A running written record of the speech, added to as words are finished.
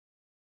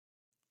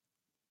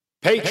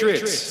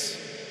Patriots,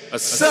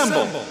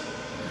 assemble!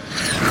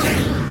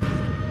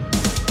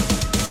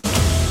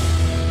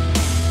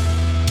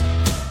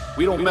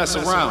 We don't mess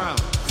around.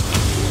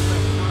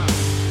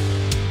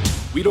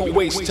 We don't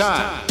waste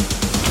time.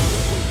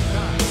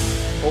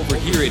 Over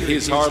here at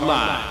His Hard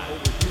Line.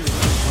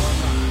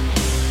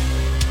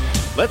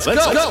 Let's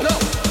go!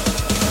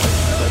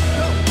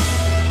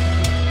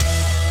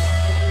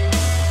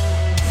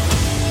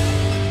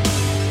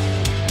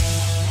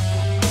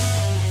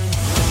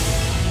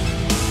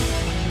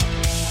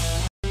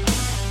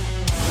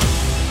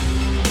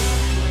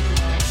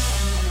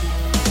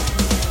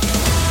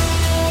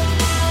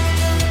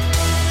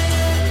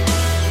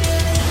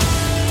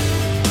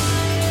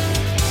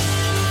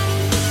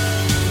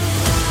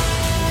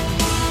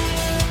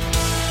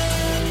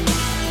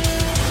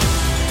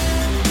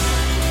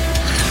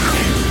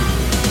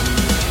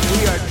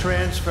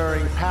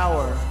 Transferring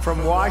power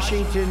from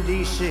Washington,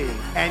 D.C.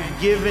 and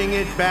giving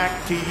it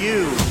back to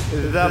you,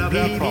 the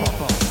people.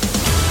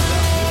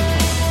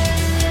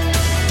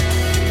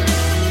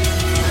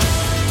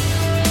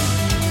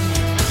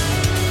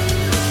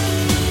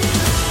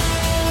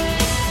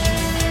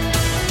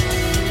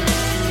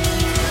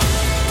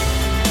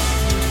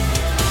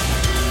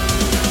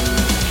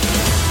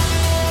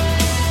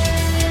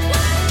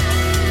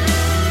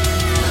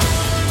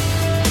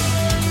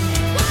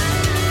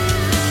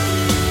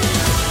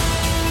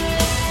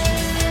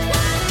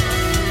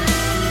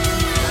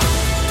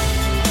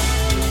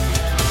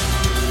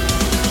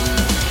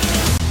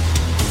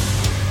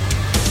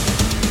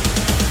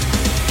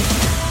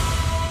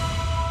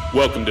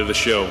 Welcome to the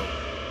show.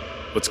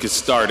 Let's get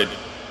started.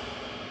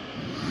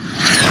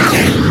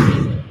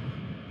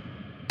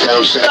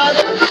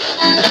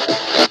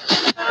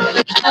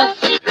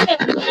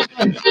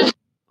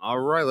 All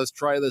right, let's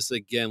try this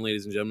again,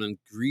 ladies and gentlemen.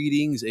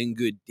 Greetings and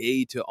good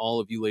day to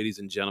all of you ladies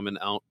and gentlemen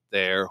out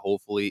there.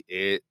 Hopefully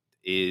it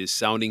is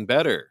sounding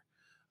better.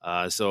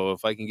 So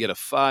if I can get a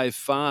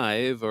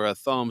 5-5 or a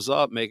thumbs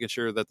up, making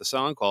sure that the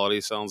sound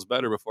quality sounds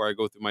better before I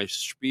go through my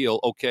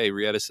spiel. Okay,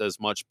 Rieta says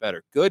much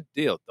better. Good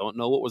deal. Don't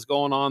know what was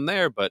going on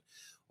there, but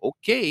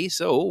okay.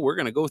 So we're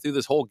going to go through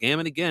this whole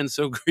gamut again.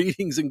 So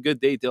greetings and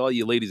good day to all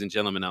you ladies and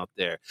gentlemen out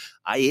there.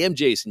 I am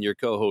Jason, your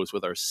co-host,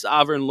 with our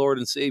sovereign Lord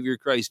and Savior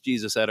Christ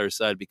Jesus at our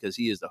side, because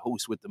he is the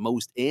host with the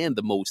most and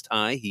the most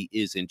high. He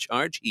is in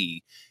charge.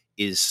 He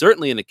is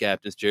certainly in the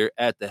captain's chair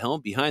at the helm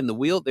behind the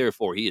wheel.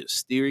 Therefore, he is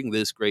steering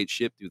this great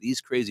ship through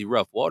these crazy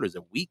rough waters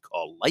that we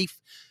call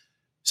life.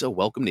 So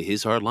welcome to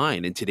His Hard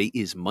Line. And today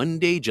is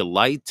Monday,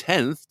 July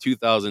 10th,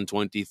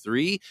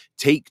 2023.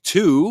 Take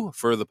 2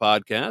 for the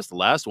podcast. The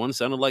last one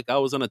sounded like I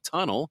was in a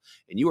tunnel.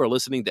 And you are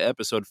listening to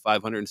episode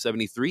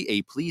 573,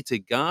 A Plea to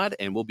God.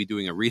 And we'll be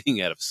doing a reading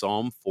out of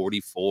Psalm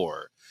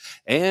 44.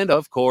 And,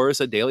 of course,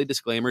 a daily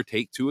disclaimer,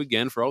 take 2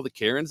 again for all the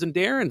Karens and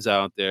Darrens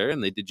out there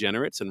and the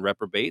degenerates and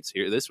reprobates.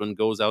 Here, this one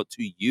goes out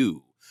to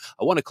you.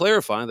 I want to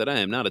clarify that I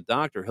am not a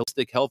doctor,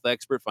 holistic health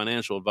expert,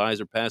 financial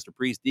advisor, pastor,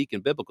 priest,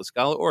 deacon, biblical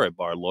scholar, or a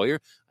bar lawyer.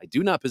 I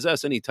do not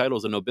possess any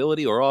titles of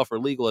nobility or offer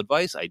legal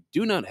advice. I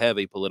do not have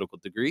a political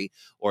degree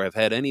or have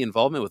had any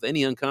involvement with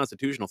any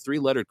unconstitutional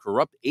 3-lettered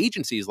corrupt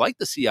agencies like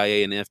the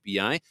CIA and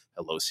FBI.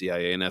 Hello,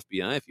 CIA and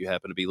FBI, if you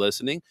happen to be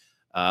listening.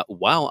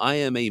 While I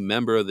am a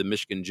member of the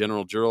Michigan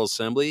General Jural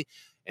Assembly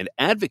and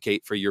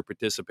advocate for your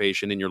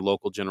participation in your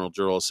local General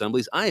Jural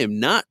Assemblies, I am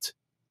not,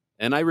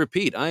 and I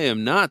repeat, I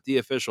am not the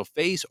official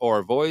face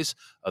or voice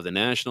of the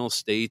national,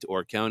 state,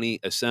 or county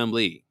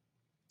assembly.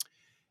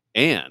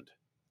 And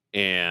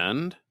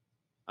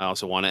I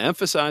also want to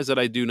emphasize that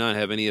I do not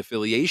have any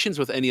affiliations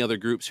with any other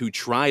groups who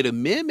try to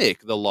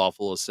mimic the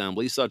lawful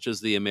assembly, such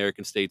as the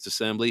American States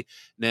Assembly,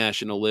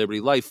 National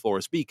Liberty, Life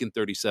Force, Beacon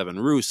 37,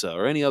 RUSA,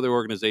 or any other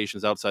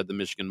organizations outside the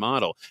Michigan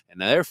model.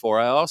 And therefore,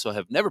 I also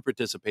have never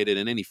participated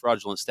in any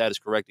fraudulent status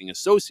correcting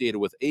associated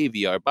with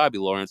AVR, Bobby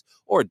Lawrence,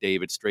 or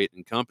David Strait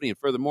and Company. And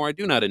furthermore, I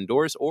do not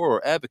endorse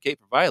or advocate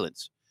for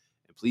violence.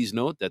 And please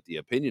note that the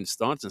opinions,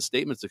 thoughts, and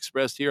statements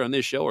expressed here on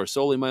this show are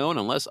solely my own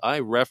unless I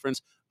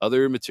reference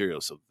other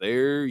material. So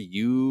there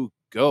you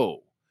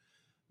go.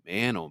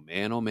 Man, oh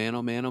man, oh man,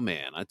 oh man, oh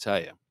man, I tell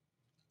you.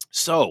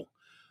 So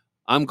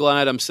I'm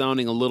glad I'm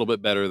sounding a little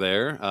bit better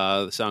there.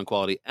 The sound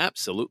quality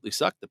absolutely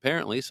sucked,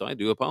 apparently, so I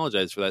do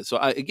apologize for that. So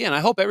I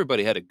hope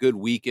everybody had a good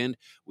weekend.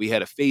 We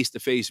had a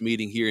face-to-face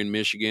meeting here in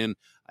Michigan,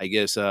 I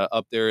guess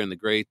up there in the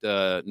great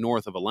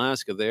north of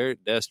Alaska there.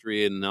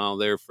 Destry and all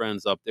their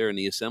friends up there in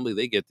the assembly,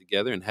 they get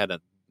together and had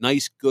a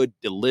nice, good,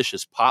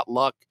 delicious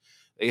potluck.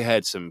 They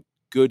had some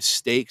good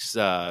steaks,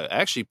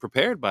 actually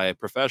prepared by a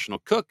professional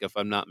cook, if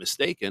I'm not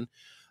mistaken.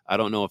 I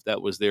don't know if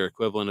that was their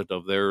equivalent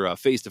of their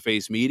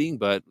face-to-face meeting,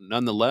 but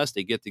nonetheless,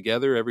 they get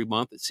together every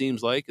month, it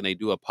seems like, and they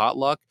do a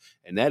potluck.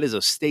 And that is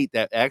a state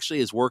that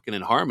actually is working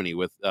in harmony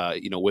with,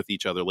 with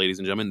each other, ladies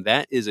and gentlemen.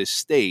 That is a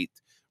state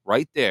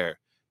right there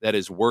that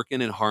is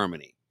working in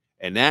harmony.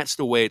 And that's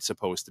the way it's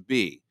supposed to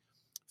be.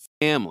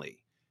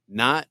 Family,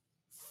 not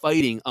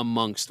fighting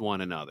amongst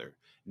one another,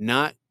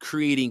 not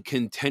creating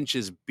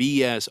contentious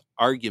BS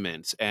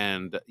arguments,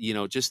 and,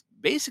 just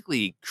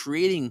basically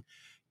creating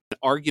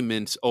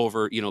arguments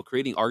over,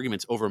 creating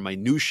arguments over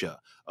minutia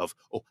of,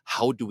 oh,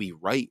 how do we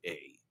write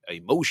a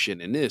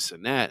motion and this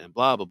and that and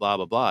blah blah blah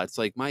blah blah. It's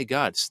like, my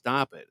God,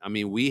 stop it. I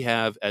mean, we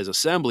have, as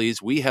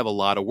assemblies, we have a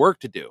lot of work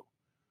to do.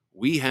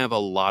 We have a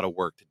lot of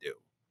work to do.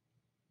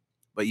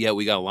 But yeah,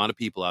 we got a lot of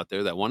people out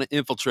there that want to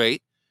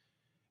infiltrate,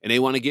 and they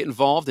want to get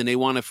involved, and they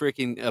want to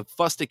freaking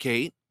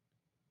fusticate.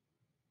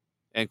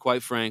 And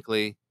quite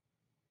frankly,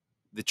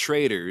 the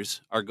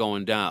traitors are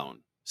going down.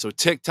 So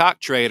TikTok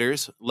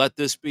traders, let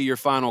this be your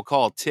final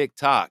call.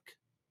 TikTok.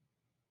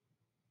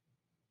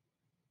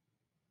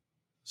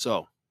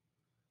 So,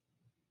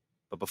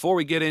 but before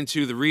we get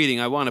into the reading,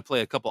 I want to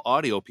play a couple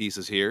audio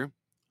pieces here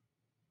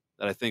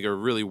that I think are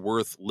really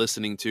worth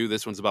listening to.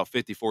 This one's about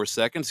 54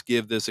 seconds.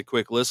 Give this a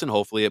quick listen.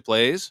 Hopefully it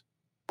plays.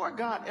 Before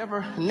God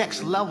ever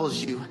next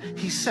levels you,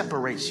 he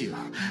separates you.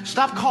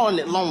 Stop calling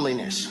it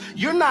loneliness.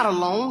 You're not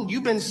alone.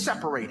 You've been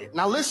separated.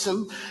 Now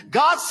listen,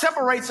 God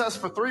separates us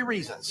for 3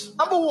 reasons.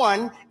 Number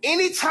 1,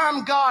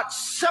 anytime God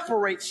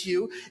separates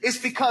you, it's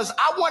because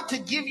I want to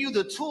give you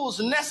the tools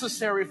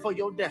necessary for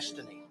your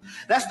destiny.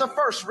 That's the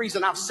first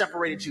reason I've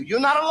separated you. You're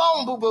not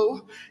alone,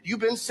 boo-boo. You've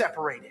been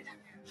separated.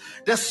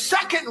 The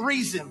second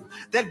reason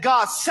that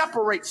God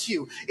separates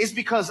you is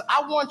because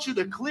I want you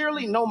to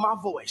clearly know my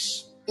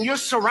voice. You're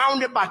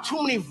surrounded by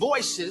too many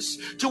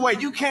voices to where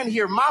you can't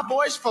hear my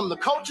voice, from the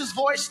coach's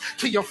voice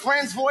to your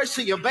friend's voice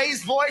to your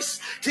bae's voice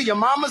to your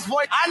mama's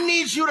voice. I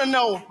need you to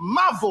know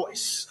my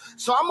voice.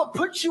 So I'm going to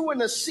put you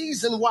in a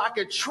season where I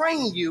could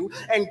train you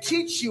and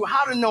teach you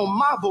how to know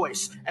my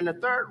voice. And the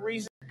third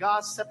reason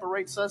God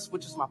separates us,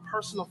 which is my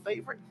personal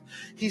favorite,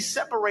 he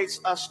separates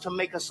us to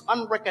make us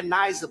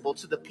unrecognizable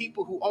to the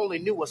people who only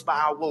knew us by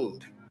our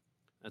wound.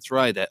 That's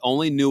right. That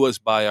only knew us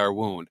by our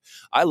wound.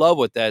 I love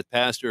what that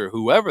pastor,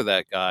 whoever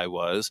that guy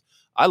was,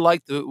 I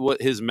liked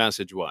what his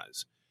message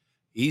was.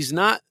 He's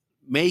not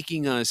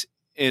making us,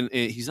 and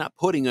he's not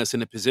putting us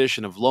in a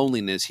position of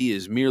loneliness. He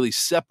is merely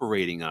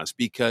separating us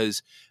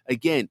because,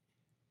 again,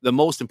 the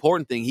most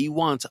important thing, he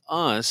wants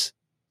us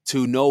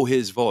to know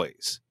his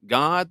voice.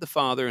 God, the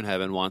Father in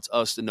heaven, wants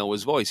us to know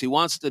his voice. He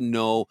wants to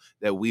know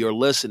that we are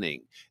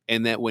listening,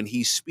 and that when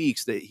he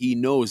speaks, that he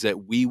knows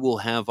that we will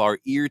have our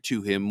ear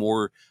to him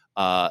more,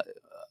 in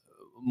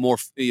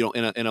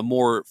a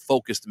more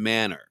focused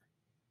manner.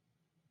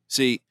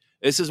 See,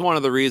 this is one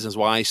of the reasons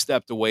why I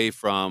stepped away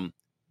from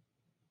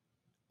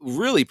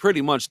really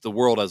pretty much the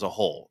world as a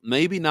whole.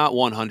 Maybe not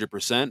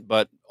 100%,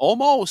 but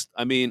almost.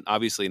 I mean,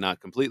 obviously not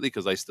completely,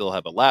 because I still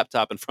have a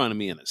laptop in front of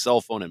me and a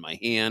cell phone in my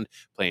hand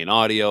playing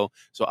audio.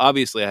 So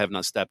obviously I have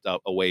not stepped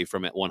away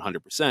from it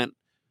 100%.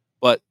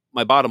 But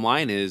my bottom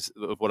line is,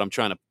 what I'm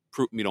trying to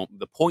prove,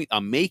 the point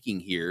I'm making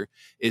here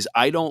is,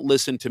 I don't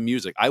listen to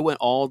music. I went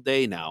all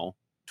day now,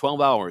 12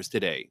 hours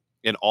today,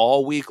 and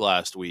all week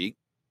last week,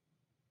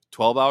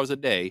 12 hours a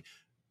day.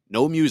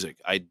 No music.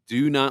 I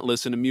do not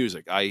listen to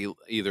music. I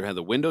either have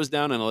the windows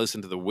down and I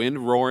listen to the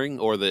wind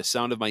roaring or the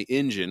sound of my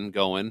engine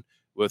going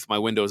with my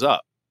windows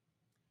up.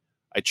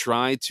 I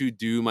try to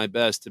do my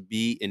best to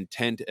be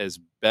intent as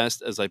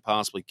best as I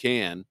possibly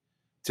can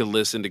to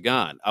listen to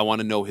God. I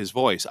want to know his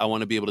voice. I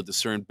want to be able to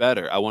discern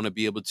better. I want to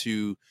be able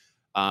to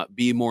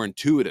be more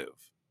intuitive.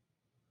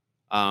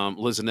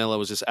 Lizanella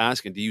was just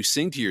asking, do you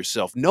sing to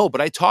yourself? No, but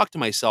I talk to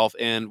myself,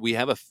 and we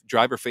have a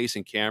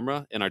driver-facing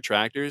camera in our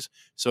tractors.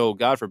 So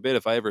God forbid,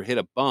 if I ever hit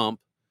a bump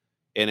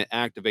and it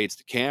activates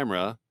the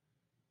camera,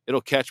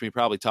 it'll catch me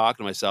probably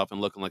talking to myself and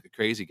looking like a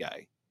crazy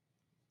guy.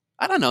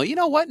 I don't know. You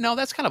know what? No,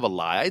 that's kind of a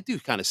lie. I do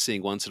kind of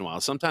sing once in a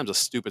while. Sometimes a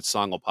stupid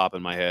song will pop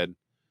in my head.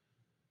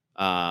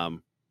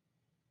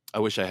 I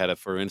wish I had it,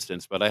 for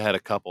instance, but I had a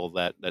couple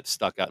that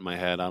stuck out in my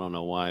head. I don't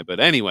know why. But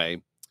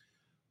anyway,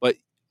 but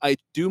I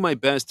do my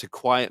best to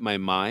quiet my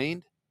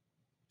mind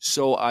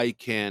so I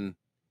can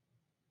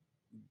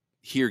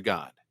hear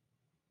God.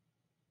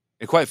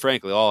 And quite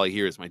frankly, all I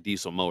hear is my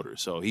diesel motor.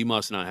 So he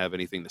must not have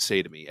anything to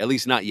say to me, at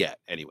least not yet,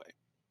 anyway.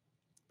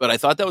 But I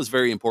thought that was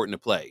very important to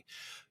play.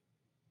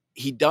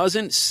 He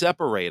doesn't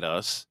separate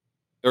us,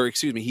 or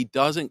excuse me, he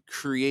doesn't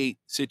create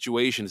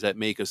situations that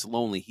make us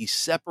lonely. He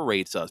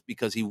separates us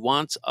because he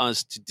wants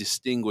us to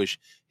distinguish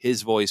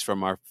his voice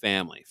from our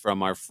family,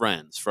 from our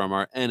friends, from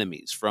our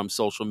enemies, from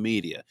social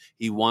media.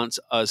 He wants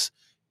us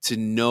to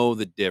know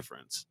the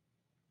difference.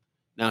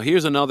 Now,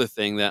 here's another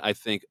thing that I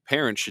think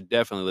parents should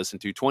definitely listen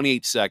to.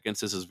 28 seconds.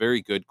 This is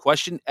very good.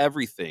 Question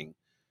everything.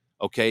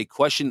 Okay?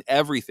 Question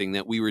everything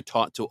that we were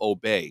taught to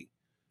obey.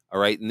 All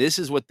right? And this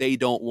is what they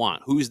don't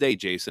want. Who's they,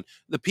 Jason?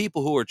 The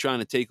people who are trying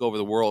to take over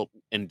the world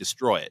and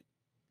destroy it.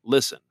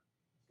 Listen.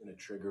 It's going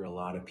to trigger a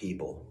lot of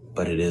people,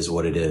 but it is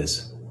what it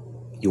is.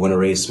 You want to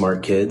raise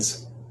smart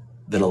kids?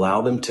 Then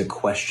allow them to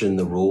question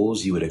the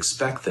rules you would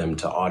expect them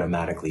to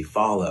automatically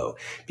follow,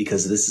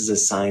 because this is a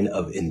sign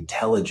of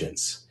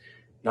intelligence,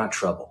 not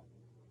trouble.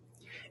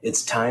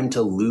 It's time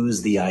to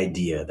lose the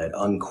idea that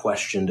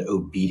unquestioned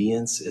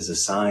obedience is a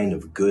sign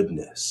of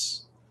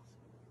goodness.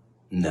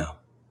 No.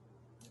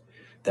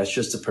 That's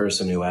just a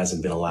person who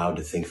hasn't been allowed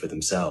to think for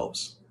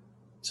themselves,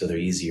 so they're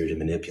easier to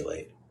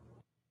manipulate.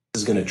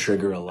 This is going to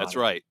trigger a lot. That's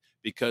right.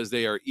 because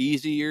they are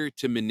easier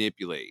to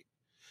manipulate.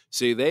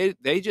 See,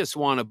 they just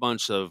want a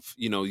bunch of,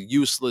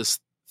 useless,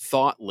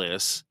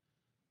 thoughtless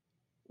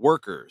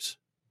workers.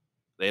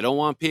 They don't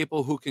want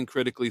people who can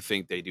critically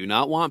think. They do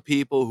not want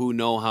people who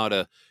know how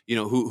to,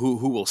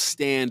 who will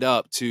stand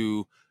up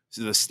to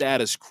the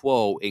status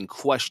quo and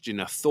question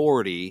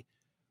authority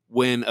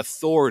when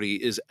authority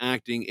is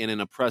acting in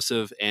an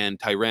oppressive and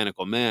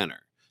tyrannical manner.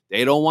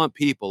 They don't want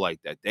people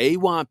like that. They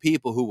want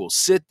people who will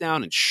sit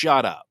down and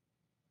shut up.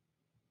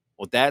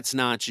 Well, that's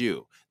not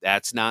you.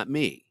 That's not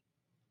me.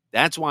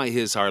 That's why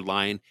his hard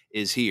line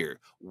is here.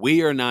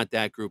 We are not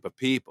that group of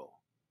people.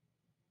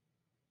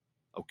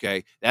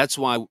 Okay. That's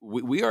why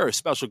we are a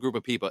special group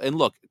of people. And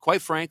look,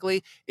 quite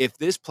frankly, if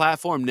this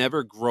platform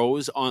never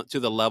grows on to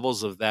the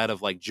levels of that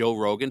of like Joe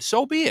Rogan,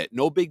 so be it.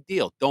 No big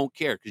deal. Don't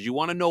care. Because you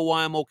want to know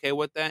why I'm okay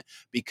with that?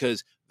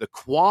 Because the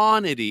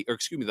quality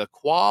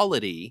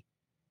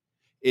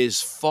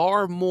is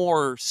far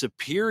more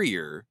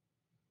superior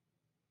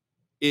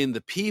in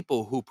the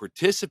people who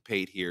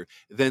participate here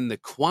than the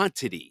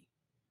quantity.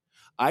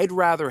 I'd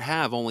rather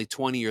have only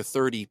 20 or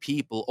 30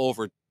 people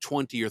over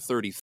 20 or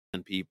 30,000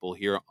 people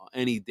here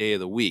any day of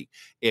the week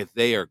if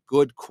they are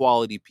good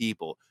quality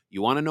people.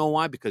 You want to know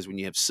why? Because when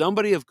you have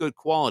somebody of good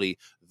quality,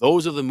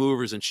 those are the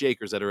movers and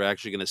shakers that are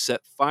actually going to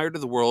set fire to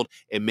the world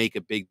and make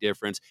a big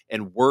difference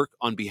and work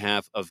on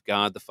behalf of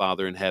God the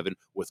Father in heaven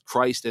with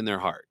Christ in their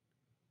heart.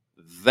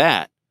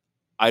 That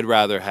I'd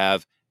rather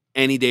have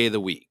any day of the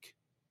week.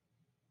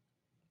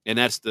 And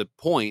that's the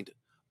point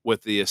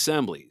with the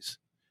assemblies.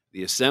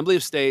 The Assembly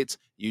of States,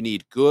 you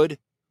need good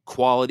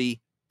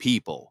quality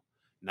people,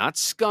 not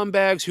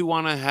scumbags who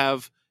want to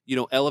have,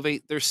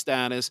 elevate their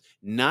status,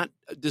 not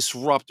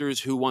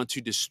disruptors who want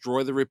to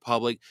destroy the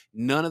republic,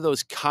 none of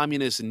those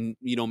communist and,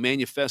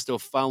 manifesto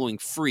following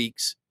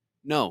freaks.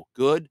 No,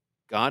 good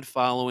God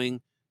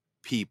following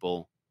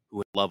people who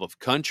have love of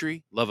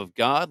country, love of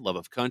God, love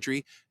of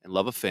country, and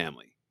love of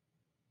family.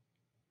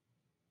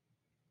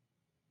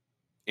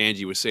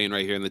 Angie was saying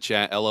right here in the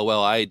chat,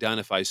 LOL, I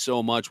identify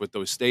so much with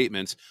those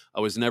statements.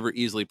 I was never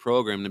easily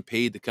programmed and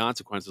paid the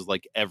consequences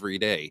like every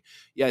day.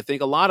 Yeah, I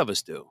think a lot of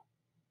us do.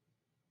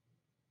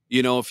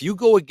 If you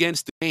go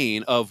against the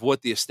grain of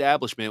what the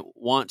establishment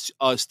wants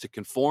us to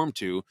conform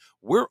to,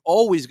 we're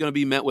always going to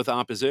be met with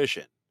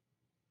opposition,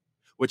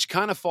 which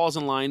kind of falls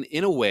in line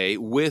in a way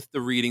with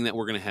the reading that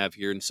we're going to have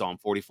here in Psalm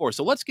 44.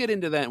 So let's get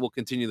into that and we'll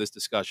continue this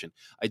discussion.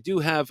 I do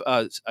have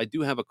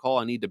a call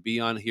I need to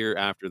be on here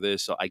after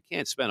this, so I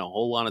can't spend a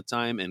whole lot of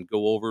time and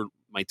go over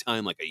my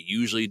time like I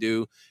usually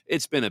do.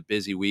 It's been a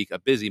busy week, a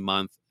busy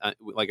month.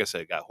 Like I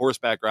said, I got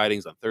horseback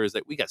ridings on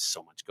Thursday. We got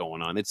so much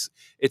going on. It's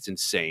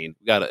insane.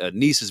 We got a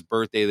niece's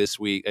birthday this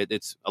week.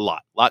 It's a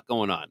lot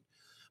going on.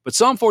 But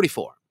Psalm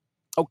 44.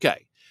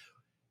 Okay.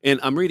 And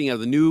I'm reading out of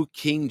the New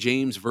King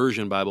James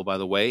Version Bible, by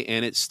the way,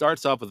 and it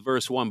starts off with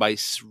verse 1 by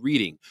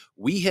reading,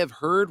 "We have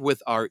heard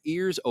with our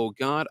ears, O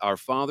God, our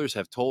fathers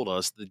have told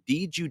us the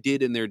deeds you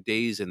did in their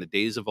days and the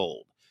days of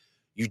old.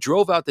 You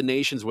drove out the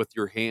nations with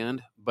your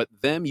hand, but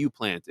them you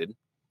planted.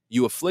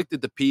 You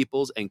afflicted the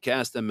peoples and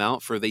cast them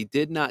out, for they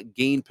did not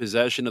gain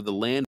possession of the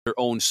land with their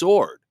own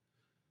sword.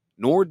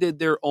 Nor did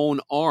their own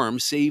arm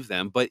save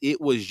them, but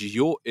it was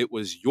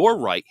your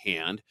right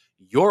hand,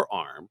 your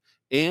arm,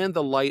 and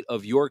the light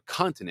of your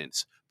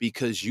countenance,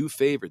 because you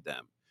favored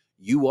them.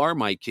 You are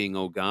my king,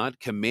 O God.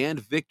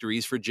 Command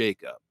victories for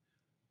Jacob.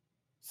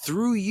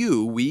 Through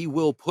you we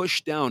will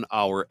push down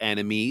our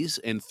enemies,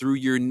 and through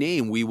your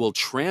name we will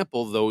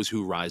trample those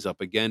who rise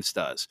up against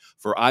us.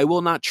 For I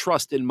will not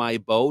trust in my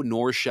bow,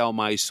 nor shall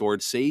my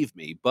sword save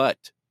me,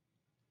 but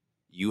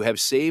you have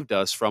saved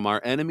us from our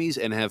enemies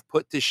and have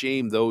put to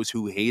shame those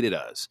who hated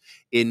us.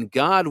 In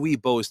God we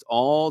boast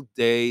all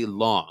day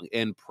long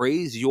and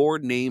praise your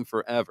name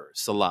forever.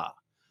 Salah.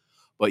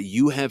 But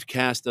you have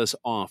cast us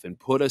off and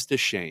put us to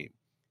shame,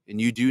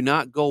 and you do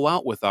not go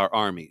out with our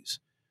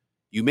armies.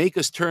 You make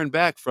us turn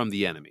back from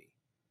the enemy,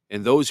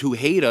 and those who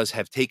hate us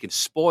have taken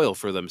spoil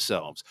for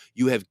themselves.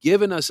 You have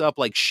given us up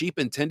like sheep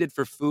intended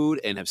for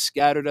food and have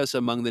scattered us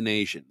among the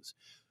nations.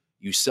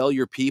 You sell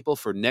your people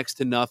for next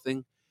to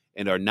nothing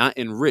and are not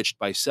enriched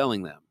by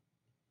selling them.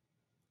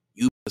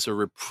 You make us a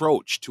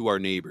reproach to our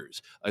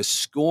neighbors, a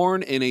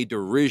scorn and a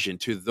derision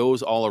to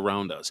those all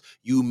around us.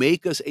 You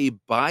make us a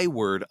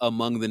byword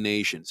among the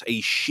nations,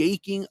 a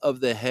shaking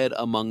of the head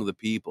among the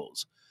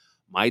peoples.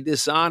 My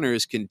dishonor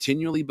is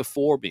continually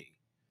before me,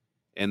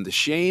 and the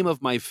shame of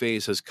my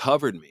face has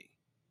covered me.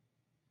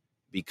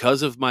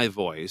 Because of the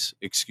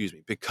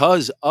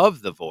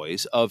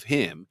voice of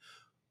him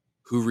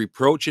who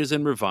reproaches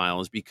and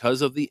reviles,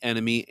 because of the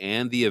enemy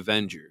and the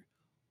avenger.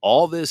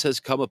 All this has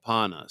come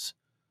upon us,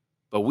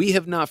 but we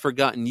have not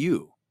forgotten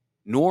you,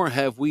 nor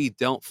have we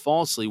dealt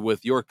falsely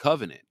with your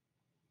covenant.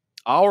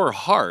 Our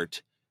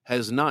heart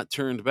has not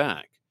turned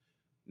back,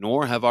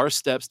 nor have our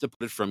steps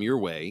departed from your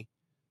way,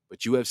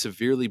 but you have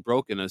severely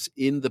broken us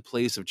in the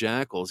place of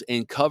jackals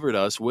and covered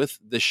us with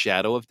the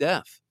shadow of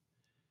death.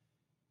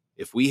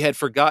 If we had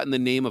forgotten the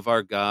name of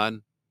our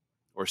God,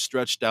 or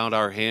stretched out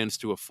our hands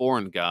to a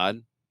foreign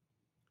God,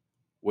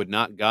 would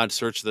not God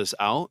search this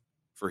out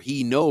for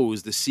he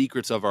knows the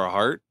secrets of our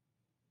heart.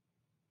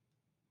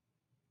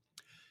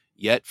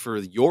 Yet for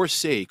your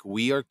sake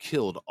we are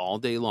killed all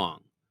day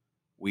long.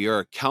 We are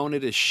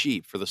accounted as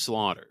sheep for the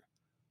slaughter.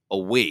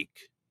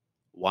 Awake.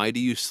 Why do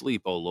you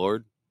sleep, O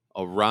Lord?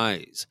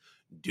 Arise.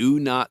 Do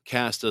not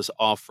cast us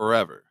off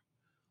forever.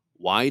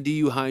 Why do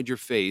you hide your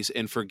face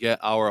and forget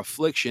our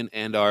affliction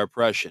and our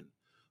oppression?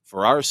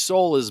 For our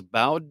soul is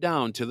bowed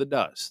down to the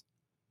dust.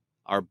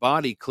 Our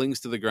body clings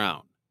to the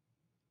ground.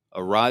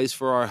 Arise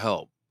for our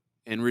help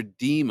and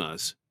redeem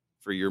us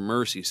for your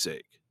mercy's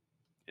sake.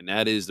 And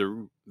that is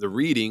the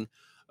reading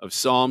of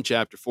Psalm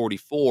chapter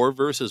 44,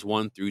 verses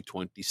 1 through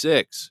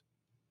 26.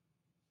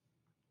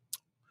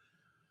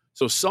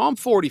 So Psalm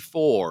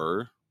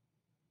 44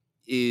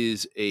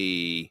 is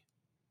a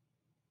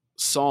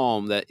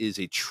psalm that is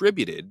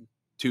attributed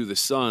to the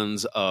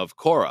sons of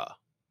Korah.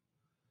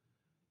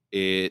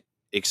 It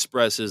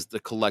expresses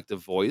the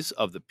collective voice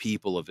of the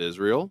people of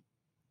Israel.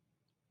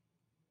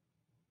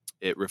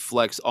 It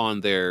reflects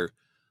on their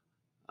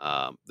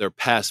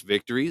past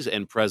victories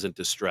and present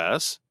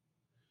distress.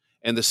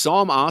 And the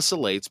psalm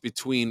oscillates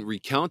between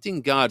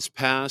recounting God's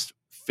past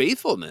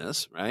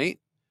faithfulness, right,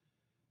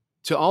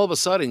 to all of a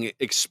sudden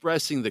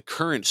expressing the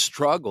current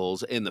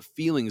struggles and the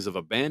feelings of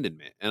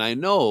abandonment. And I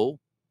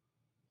know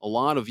a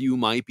lot of you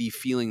might be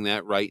feeling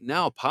that right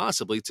now,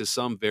 possibly to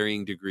some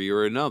varying degree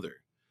or another.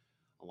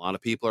 A lot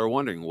of people are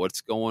wondering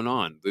what's going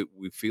on.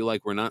 We feel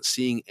like we're not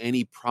seeing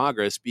any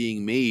progress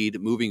being made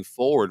moving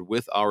forward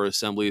with our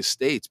Assembly of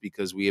States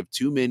because we have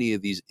too many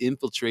of these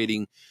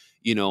infiltrating,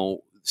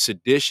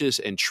 seditious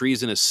and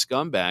treasonous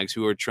scumbags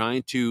who are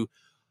trying to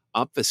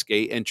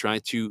obfuscate and try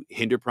to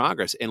hinder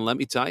progress. And let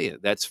me tell you,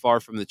 that's far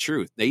from the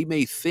truth. They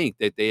may think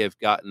that they have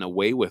gotten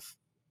away with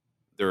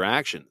their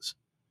actions,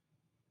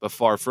 but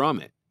far from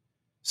it.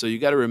 So you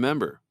got to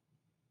remember,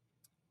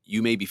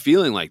 you may be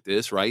feeling like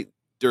this, right?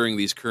 During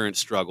these current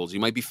struggles, you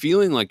might be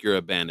feeling like you're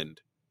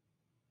abandoned,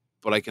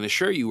 but I can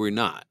assure you we're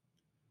not.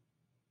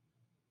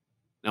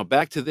 Now,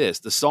 back to this.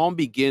 The psalm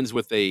begins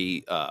with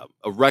a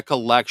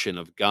recollection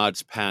of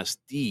God's past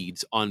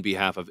deeds on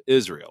behalf of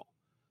Israel,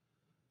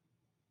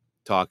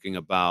 talking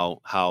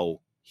about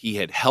how he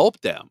had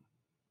helped them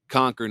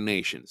conquer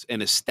nations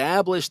and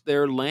establish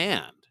their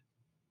land,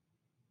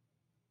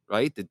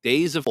 right? The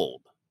days of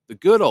old, the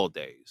good old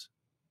days.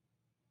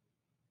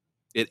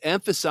 It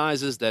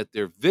emphasizes that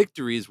their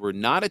victories were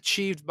not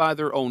achieved by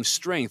their own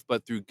strength,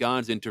 but through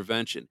God's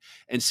intervention.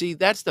 And see,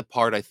 that's the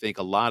part I think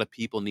a lot of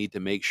people need to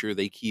make sure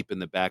they keep in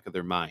the back of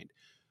their mind.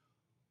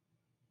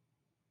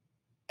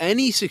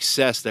 Any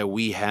success that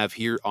we have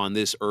here on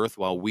this earth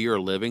while we are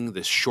living,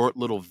 this short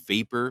little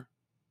vapor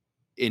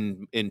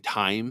in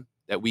time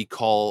that we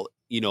call,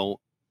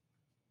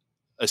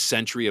 a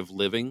century of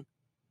living,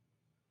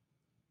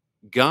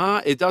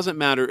 God, it doesn't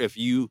matter if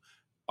you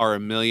are a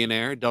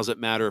millionaire, it doesn't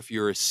matter if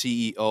you're a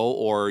CEO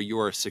or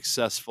you're a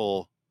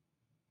successful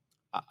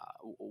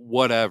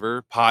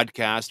whatever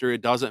podcaster.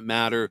 It doesn't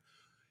matter.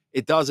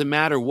 It doesn't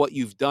matter what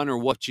you've done or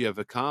what you have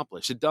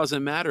accomplished. It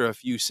doesn't matter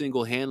if you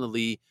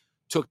single-handedly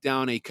took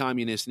down a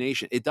communist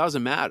nation. It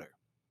doesn't matter.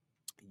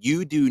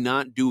 You do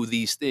not do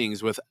these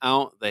things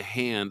without the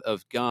hand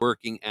of God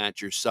working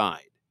at your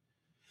side.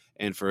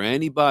 And for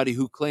anybody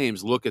who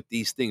claims, look at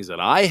these things that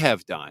I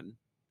have done,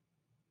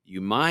 you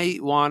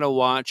might want to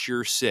watch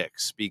your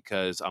six,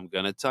 because I'm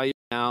going to tell you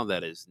now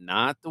that is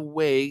not the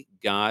way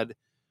God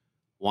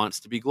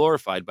wants to be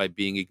glorified, by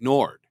being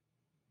ignored.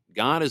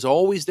 God is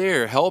always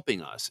there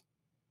helping us.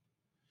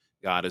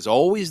 God is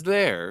always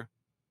there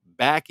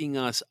backing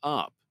us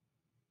up.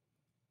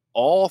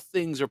 All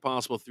things are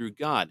possible through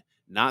God,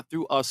 not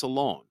through us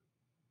alone.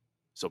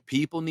 So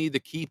people need to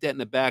keep that in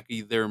the back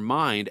of their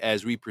mind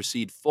as we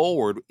proceed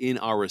forward in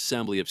our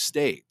Assembly of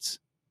States.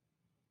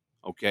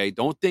 Okay?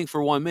 Don't think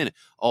for 1 minute,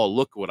 oh,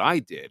 look what I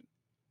did.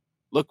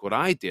 Look what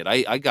I did.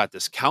 I got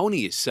this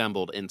county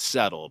assembled and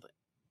settled.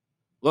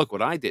 Look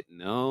what I did.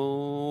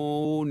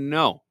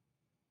 No.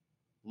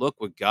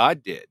 Look what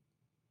God did.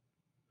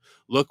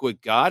 Look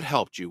what God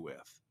helped you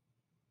with.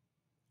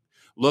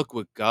 Look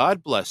what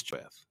God blessed you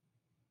with.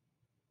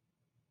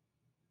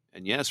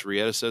 And yes,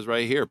 Rieta says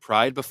right here,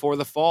 pride before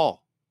the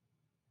fall.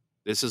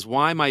 This is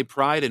why my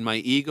pride and my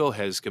ego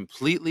has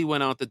completely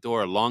went out the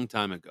door a long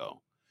time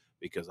ago.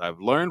 Because I've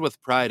learned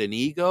with pride and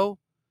ego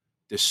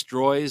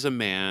destroys a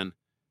man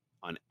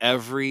on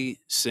every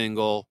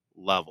single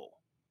level.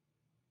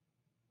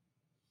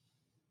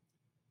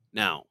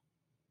 Now,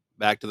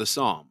 back to the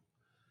psalm.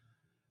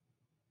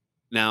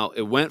 Now,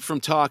 it went from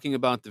talking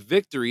about the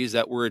victories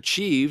that were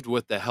achieved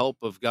with the help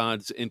of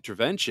God's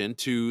intervention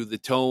to the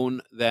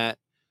tone that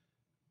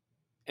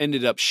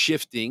ended up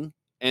shifting,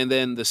 and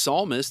then the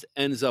psalmist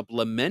ends up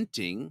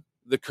lamenting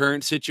the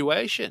current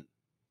situation.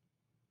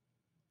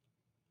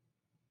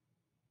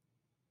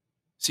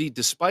 See,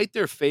 despite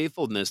their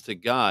faithfulness to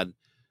God,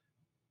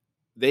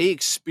 they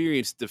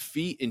experienced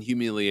defeat and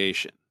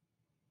humiliation.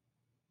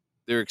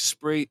 They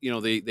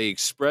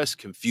express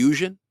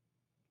confusion.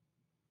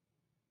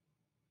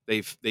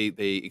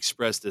 They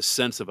express this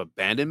sense of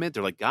abandonment.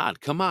 They're like,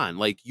 God, come on,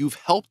 like you've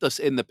helped us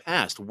in the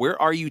past.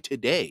 Where are you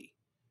today?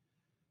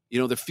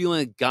 They're feeling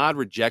like God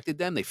rejected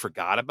them. They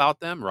forgot about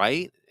them,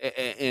 right?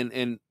 And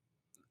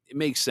it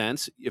makes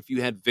sense if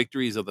you had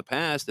victories of the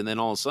past, and then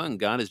all of a sudden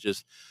God is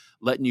just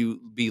letting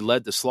you be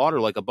led to slaughter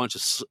like a bunch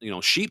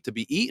of sheep to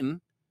be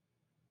eaten.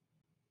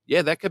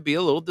 Yeah, that could be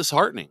a little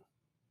disheartening.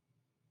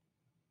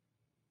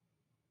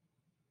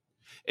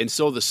 And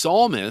so the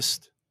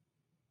psalmist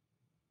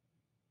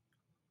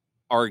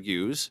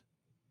argues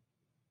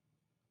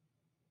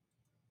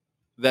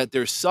that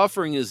their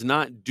suffering is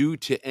not due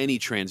to any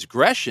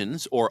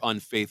transgressions or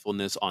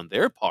unfaithfulness on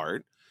their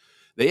part.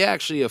 They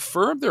actually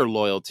affirm their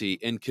loyalty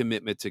and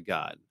commitment to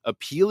God,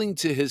 appealing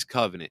to his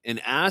covenant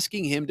and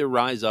asking him to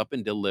rise up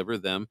and deliver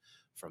them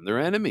from their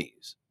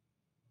enemies.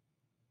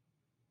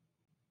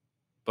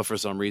 But for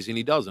some reason,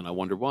 he doesn't. I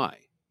wonder why.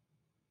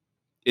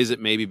 Is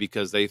it maybe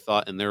because they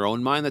thought in their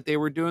own mind that they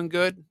were doing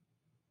good,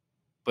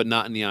 but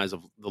not in the eyes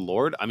of the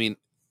Lord? I mean,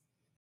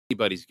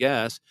 anybody's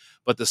guess.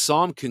 But the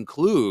psalm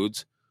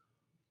concludes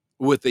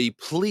with a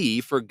plea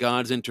for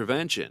God's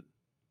intervention,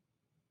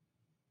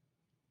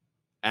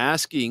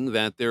 asking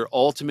that their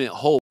ultimate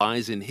hope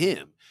lies in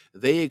him.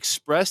 They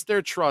express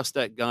their trust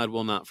that God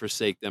will not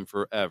forsake them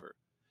forever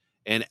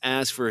and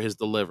ask for his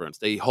deliverance.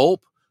 They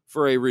hope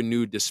for a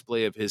renewed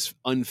display of his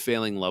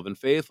unfailing love and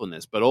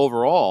faithfulness. But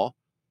overall,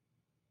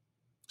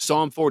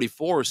 Psalm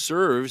 44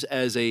 serves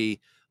as a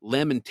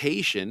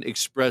lamentation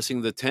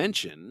expressing the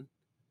tension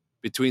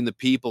between the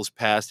people's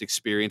past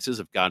experiences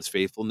of God's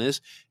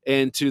faithfulness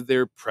and to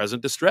their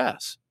present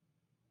distress.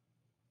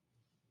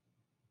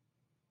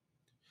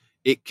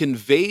 It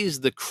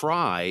conveys the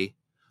cry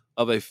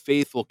of a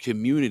faithful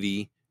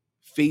community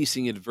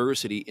facing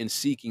adversity and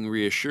seeking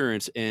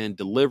reassurance and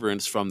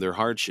deliverance from their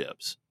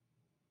hardships.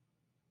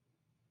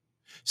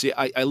 See,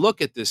 I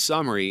look at this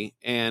summary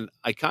and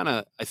I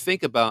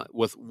think about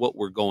with what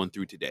we're going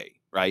through today,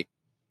 right?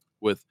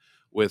 With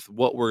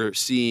what we're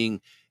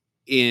seeing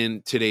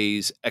in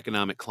today's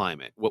economic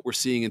climate, what we're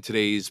seeing in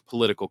today's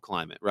political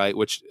climate, right?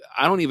 Which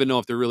I don't even know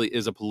if there really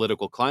is a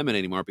political climate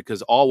anymore,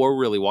 because all we're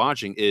really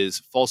watching is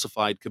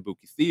falsified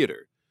kabuki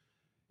theater.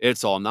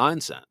 It's all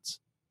nonsense.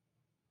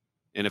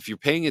 And if you're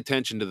paying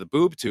attention to the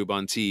boob tube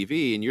on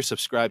TV and you're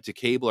subscribed to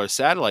cable or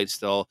satellite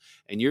still,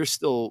 and you're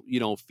still,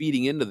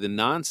 feeding into the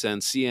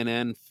nonsense,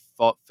 CNN,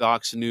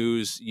 Fox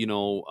News,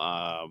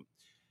 Hannity.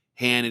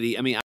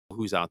 I mean, I don't know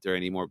who's out there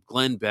anymore.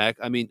 Glenn Beck.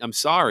 I mean, I'm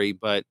sorry,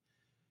 but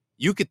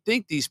you could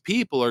think these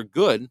people are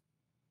good,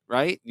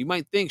 right? You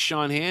might think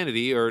Sean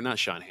Hannity, or not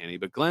Sean Hannity,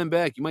 but Glenn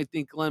Beck. You might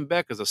think Glenn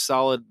Beck is a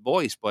solid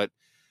voice, but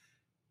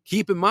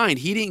keep in mind,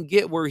 he didn't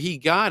get where he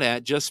got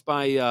at just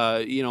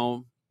by,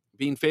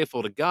 being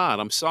faithful to God.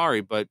 I'm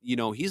sorry, but,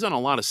 he's on a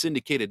lot of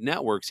syndicated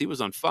networks. He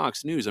was on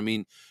Fox News. I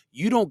mean,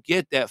 you don't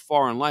get that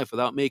far in life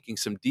without making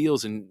some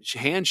deals and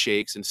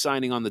handshakes and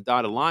signing on the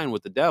dotted line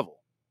with the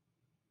devil.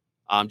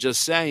 I'm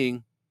just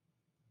saying.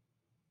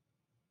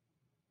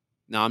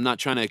 Now, I'm not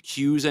trying to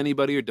accuse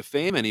anybody or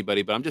defame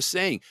anybody, but I'm just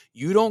saying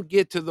you don't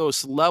get to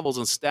those levels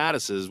and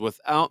statuses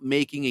without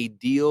making a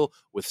deal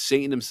with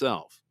Satan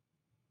himself.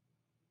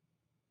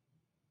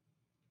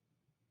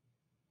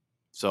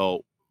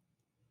 So,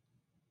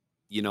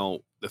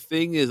 the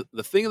thing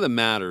of the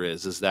matter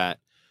is that,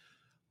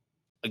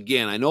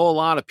 again, I know a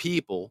lot of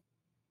people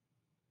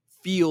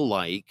feel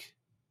like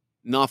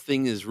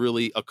nothing is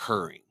really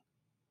occurring.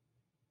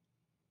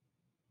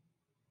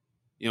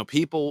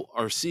 People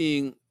are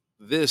seeing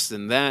this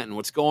and that and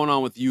what's going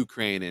on with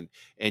Ukraine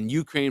and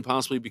Ukraine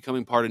possibly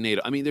becoming part of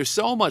NATO. I mean, there's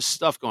so much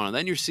stuff going on.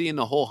 Then you're seeing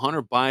the whole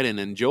Hunter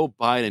Biden and Joe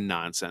Biden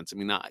nonsense. I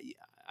mean,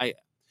 I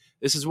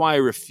this is why I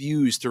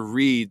refuse to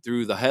read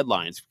through the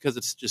headlines, because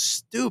it's just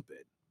stupid.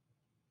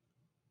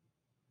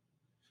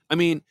 I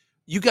mean,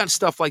 you got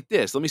stuff like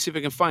this. Let me see if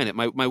I can find it.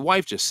 My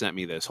wife just sent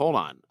me this. Hold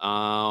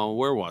on.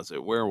 Where was it?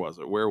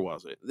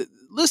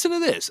 Listen to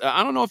this.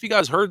 I don't know if you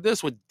guys heard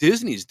this, what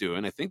Disney's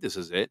doing. I think this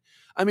is it.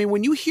 I mean,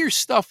 when you hear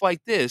stuff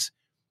like this,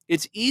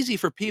 it's easy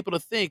for people to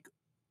think,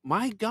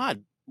 my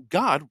God,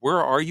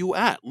 where are you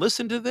at?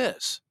 Listen to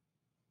this.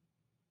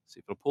 See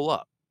if it'll pull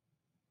up.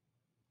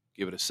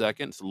 Give it a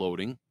second. It's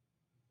loading.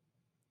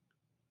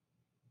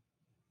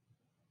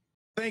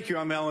 Thank you.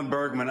 I'm Alan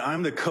Bergman.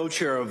 I'm the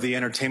co-chair of the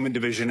entertainment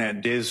division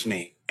at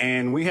Disney,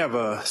 and we have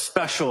a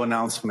special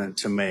announcement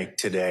to make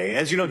today.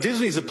 As you know,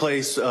 Disney's a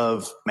place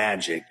of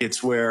magic.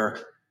 It's where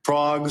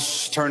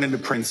frogs turn into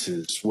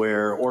princes,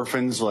 where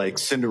orphans like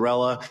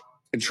Cinderella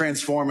can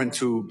transform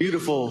into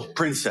beautiful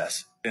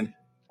princesses. And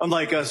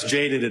unlike us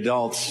jaded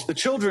adults, the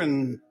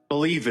children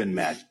believe in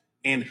magic.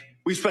 And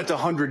we spent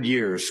 100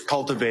 years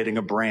cultivating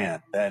a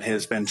brand that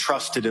has been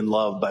trusted and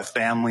loved by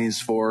families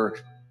for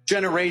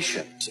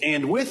generations.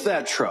 And with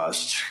that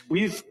trust,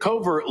 we've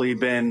covertly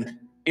been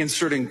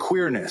inserting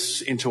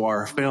queerness into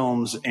our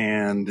films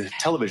and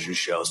television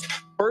shows.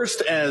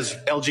 First as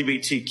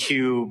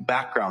LGBTQ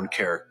background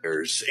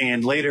characters,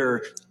 and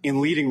later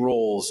in leading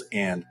roles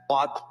and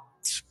plot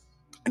points.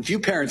 And few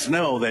parents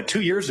know that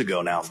 2 years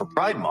ago now, for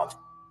Pride Month,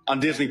 on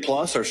Disney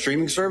Plus, our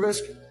streaming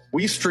service,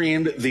 we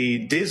streamed the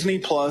Disney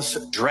Plus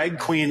Drag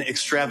Queen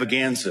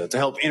Extravaganza to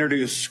help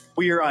introduce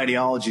queer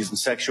ideologies and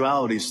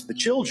sexualities to the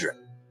children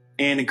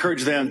and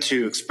encourage them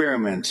to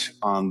experiment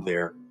on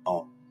their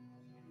own.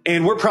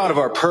 And we're proud of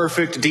our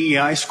perfect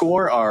DEI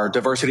score, our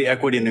diversity,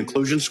 equity, and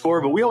inclusion score,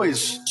 but we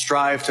always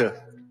strive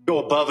to go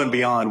above and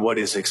beyond what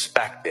is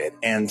expected.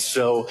 And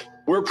so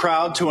we're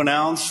proud to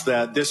announce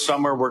that this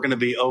summer we're going to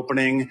be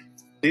opening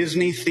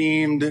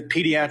Disney-themed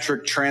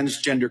pediatric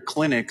transgender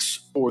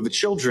clinics for the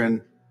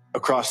children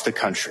across the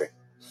country.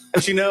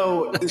 As you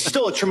know, there's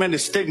still a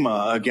tremendous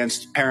stigma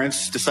against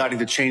parents deciding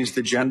to change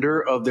the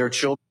gender of their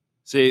children.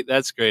 See,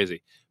 that's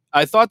crazy.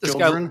 I thought this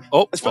Children, guy. Oh,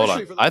 hold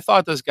especially on. for the- I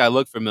thought this guy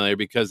looked familiar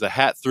because the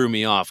hat threw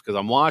me off because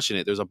I'm watching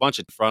it. There's a bunch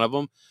in front of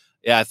him.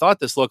 Yeah, I thought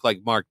this looked like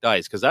Mark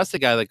Dice because that's the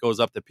guy that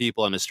goes up to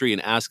people on the street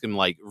and asks them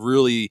like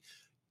really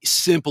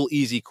simple,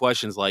 easy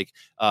questions like,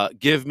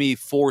 "Give me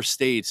 4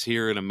 states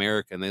here in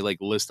America," and they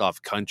like list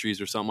off countries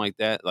or something like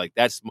that. Like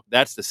that's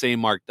the same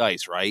Mark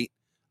Dice, right?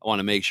 I want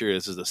to make sure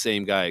this is the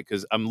same guy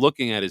because I'm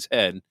looking at his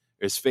head,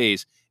 his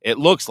face. It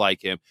looks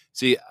like him.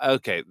 See,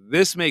 okay,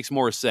 this makes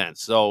more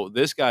sense. So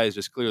this guy is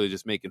just clearly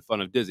just making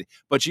fun of Disney.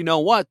 But you know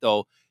what,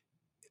 though?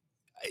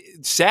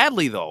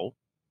 Sadly, though,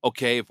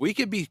 okay, if we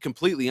could be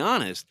completely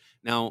honest,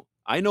 now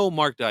I know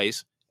Mark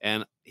Dice,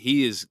 and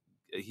he's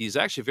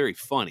actually very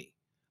funny.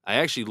 I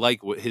actually like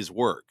his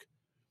work.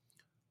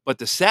 But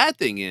the sad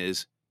thing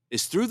is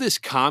through this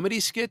comedy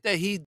skit that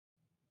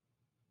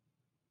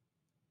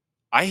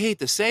I hate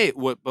to say it,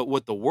 but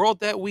with the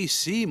world that we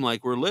seem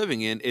like we're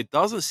living in, it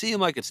doesn't seem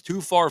like it's too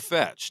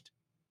far-fetched.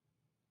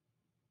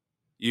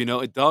 You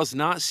know, it does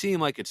not seem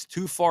like it's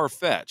too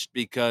far-fetched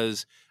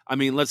because, I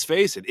mean, let's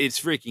face it,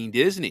 it's freaking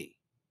Disney.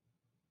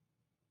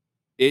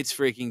 It's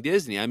freaking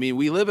Disney. I mean,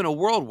 we live in a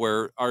world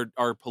where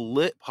our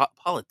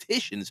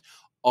politicians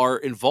are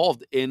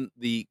involved in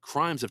the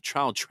crimes of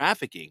child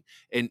trafficking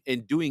and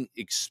doing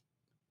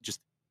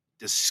just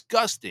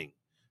disgusting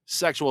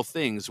sexual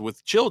things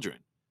with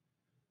children.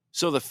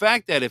 So the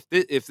fact that if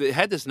it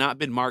had this not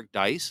been Mark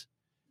Dice,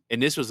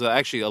 and this was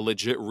actually a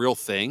legit real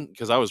thing,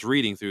 because I was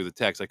reading through the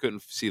text, I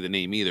couldn't see the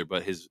name either,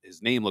 but his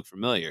name looked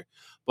familiar.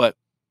 But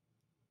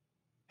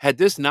had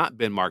this not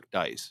been Mark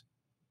Dice,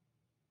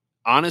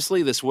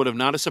 honestly, this would have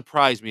not have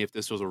surprised me if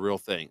this was a real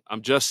thing.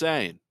 I'm just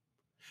saying,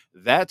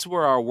 that's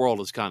where our world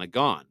has kind of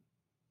gone,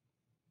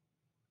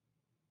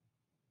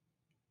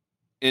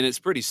 and it's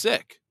pretty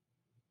sick.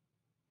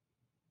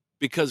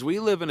 Because we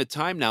live in a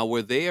time now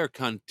where they are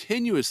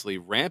continuously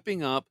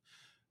ramping up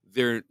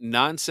their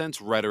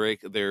nonsense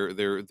rhetoric, their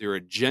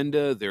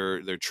agenda,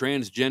 their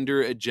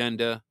transgender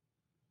agenda.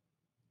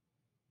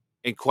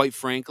 And quite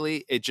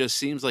frankly, it just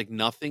seems like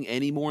nothing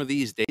anymore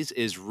these days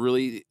is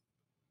really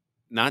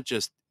not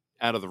just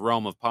out of the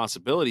realm of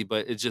possibility,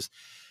 but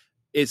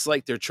it's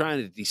like they're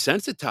trying to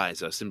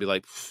desensitize us and be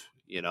like,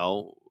 you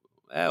know,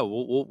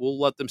 we'll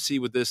let them see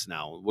with this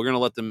now. We're going to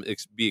let them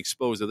be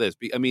exposed to this.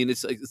 I mean,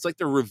 it's like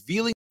they're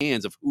revealing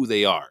hands of who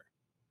they are.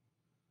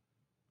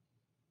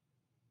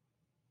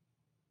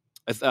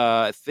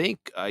 I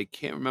think I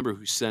can't remember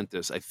who sent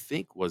this. I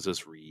think was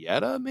this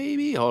Rieta,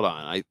 maybe. Hold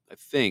on, I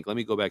think. Let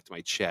me go back to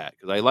my chat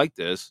because I like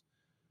this.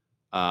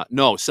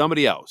 No,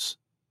 somebody else,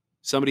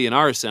 somebody in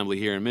our assembly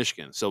here in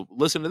Michigan. So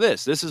listen to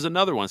this. This is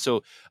another one.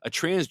 So a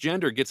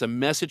transgender gets a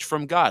message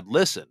from God.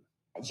 Listen.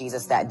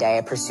 Jesus that day,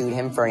 I pursued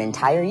him for an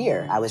entire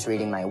year. I was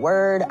reading my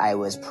word, I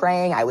was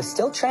praying, I was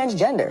still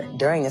transgender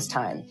during this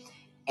time.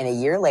 And a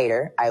year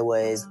later, I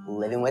was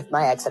living with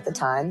my ex at the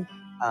time,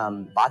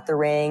 bought the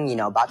ring,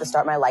 about to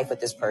start my life with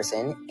this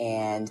person.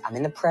 And I'm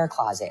in the prayer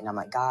closet and I'm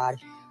like, God,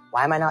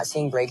 why am I not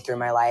seeing breakthrough in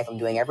my life? I'm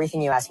doing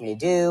everything you asked me to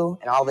do.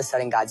 And all of a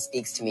sudden, God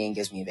speaks to me and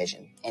gives me a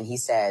vision. And he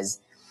says,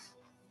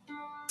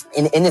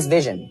 in this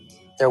vision,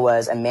 there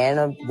was a man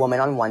and a woman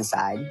on one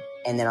side,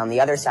 and then on the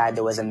other side,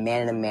 there was a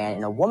man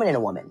and a woman and a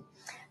woman.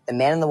 The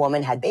man and the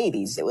woman had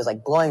babies. It was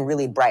like glowing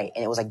really bright,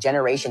 and it was like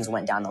generations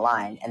went down the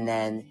line. And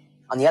then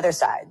on the other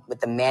side,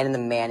 with the man and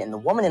the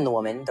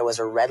woman, there was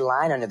a red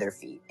line under their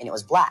feet, and it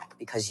was black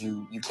because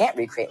you can't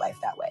recreate life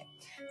that way.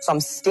 So I'm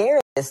staring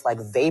at this like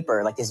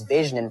vapor, like this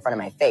vision in front of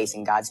my face,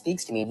 and God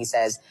speaks to me, and he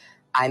says,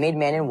 I made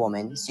man and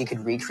woman so you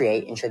could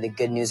recreate and share the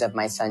good news of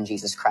my son,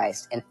 Jesus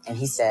Christ. And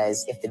he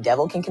says, if the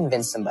devil can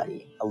convince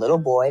somebody, a little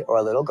boy or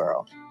a little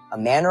girl, a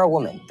man or a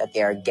woman, that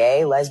they are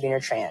gay, lesbian, or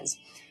trans,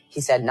 he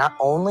said, not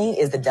only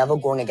is the devil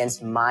going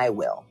against my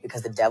will,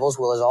 because the devil's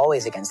will is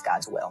always against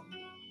God's will,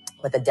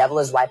 but the devil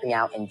is wiping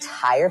out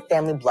entire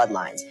family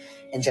bloodlines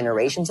and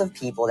generations of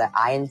people that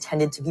I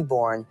intended to be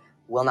born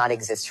will not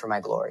exist for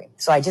my glory.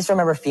 So I just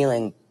remember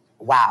feeling,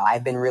 wow,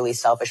 I've been really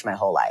selfish my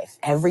whole life.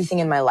 Everything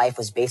in my life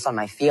was based on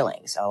my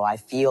feelings. So I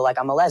feel like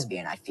I'm a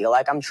lesbian. I feel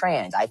like I'm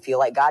trans. I feel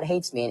like God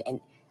hates me. And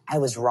I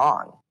was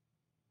wrong.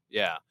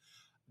 Yeah,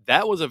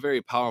 that was a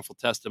very powerful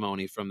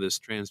testimony from this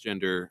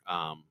transgender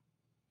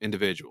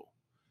individual.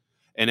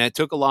 And it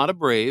took a lot of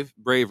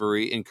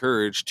bravery and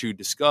courage to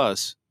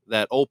discuss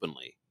that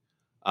openly.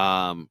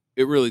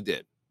 It really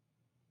did.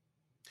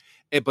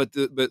 But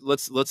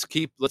let's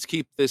keep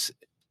this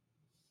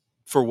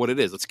for what it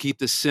is. Let's keep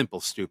this simple,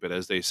 stupid,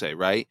 as they say,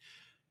 right?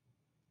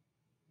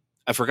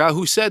 I forgot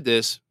who said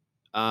this.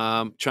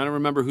 Trying to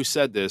remember who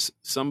said this.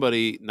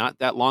 Somebody not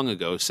that long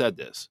ago said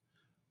this.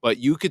 But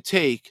you could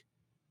take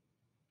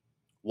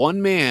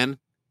one man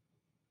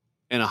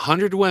and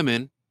 100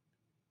 women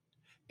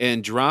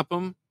and drop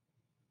them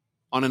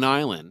on an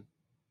island,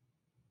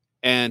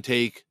 and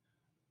take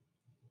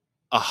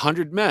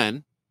 100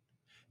 men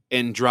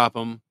and drop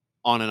them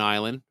on an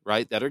island,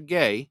 right, that are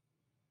gay,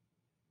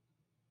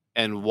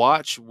 and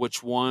watch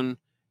which one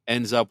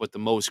ends up with the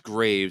most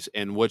graves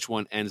and which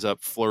one ends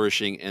up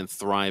flourishing and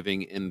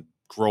thriving and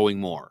growing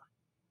more.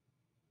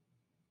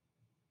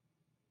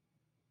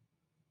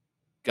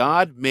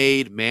 God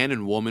made man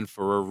and woman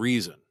for a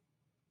reason.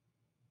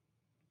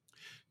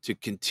 To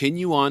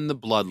continue on the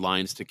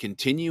bloodlines, to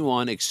continue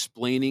on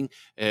explaining,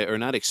 or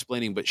not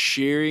explaining, but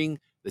sharing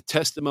the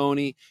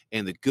testimony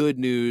and the good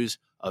news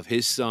of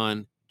his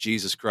son,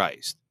 Jesus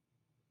Christ.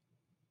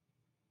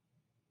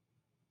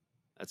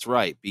 That's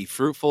right. Be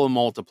fruitful and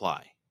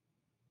multiply.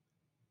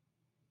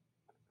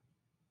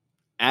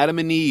 Adam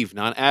and Eve,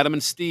 not Adam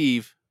and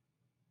Steve.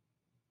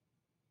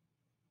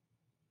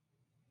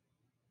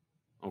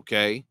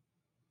 Okay?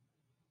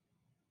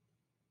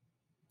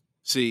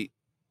 See,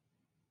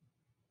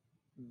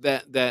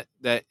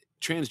 that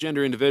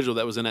transgender individual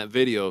that was in that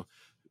video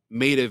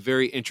made a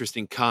very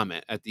interesting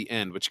comment at the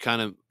end, which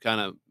kind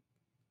of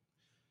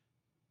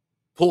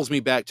pulls me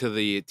back to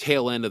the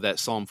tail end of that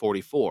Psalm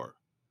 44.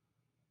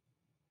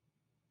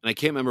 And I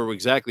can't remember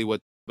exactly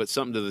what, but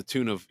something to the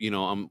tune of,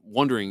 I'm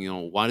wondering,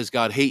 why does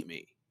God hate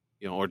me?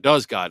 Or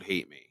does God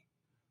hate me?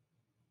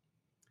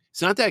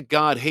 It's not that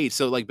God hates.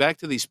 So, like, back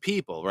to these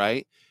people,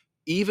 right?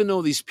 Even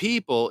though these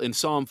people in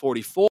Psalm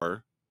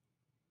 44,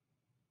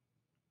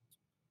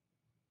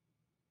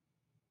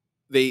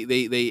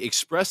 they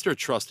express their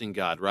trust in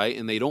God, right?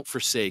 And they don't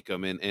forsake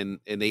him, and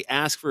they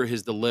ask for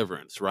his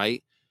deliverance,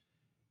 right?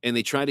 And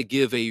they try to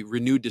give a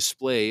renewed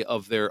display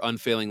of their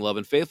unfailing love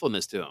and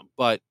faithfulness to him.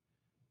 But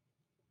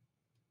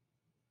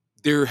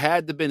there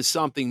had to have been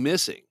something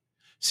missing.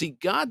 See,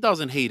 God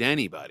doesn't hate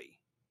anybody.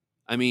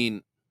 I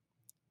mean,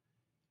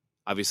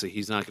 obviously,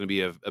 he's not going to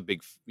be a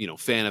big,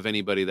 fan of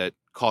anybody that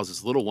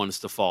causes little ones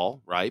to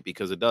fall, right?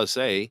 Because it does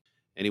say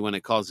anyone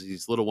that causes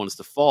these little ones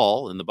to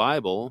fall in the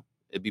Bible,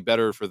 it'd be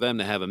better for them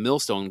to have a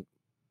millstone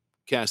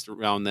cast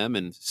around them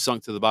and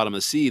sunk to the bottom of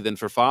the sea than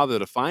for Father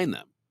to find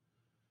them.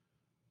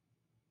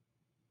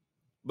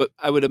 But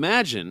I would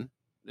imagine,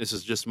 this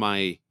is just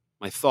my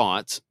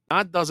thoughts,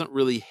 God doesn't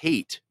really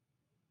hate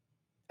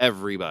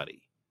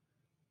everybody.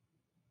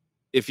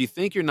 If you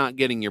think you're not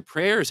getting your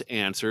prayers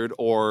answered,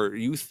 or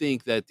you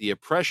think that the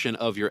oppression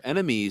of your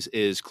enemies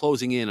is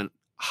closing in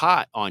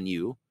hot on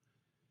you,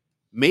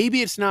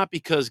 maybe it's not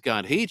because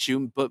God hates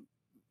you, but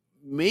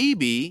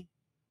maybe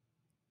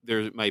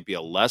there might be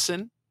a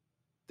lesson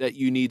that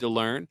you need to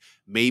learn.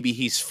 Maybe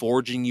he's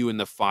forging you in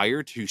the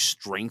fire to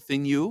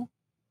strengthen you,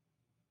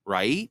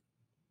 right?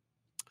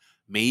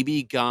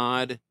 Maybe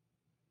God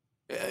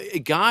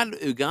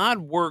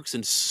works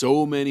in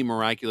so many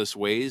miraculous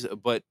ways,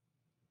 but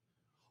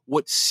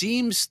what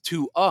seems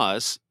to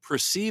us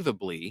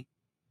perceivably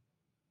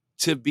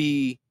to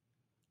be,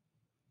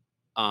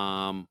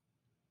 how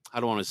do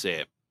I want to say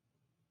it?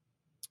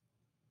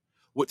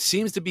 What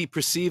seems to be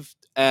perceived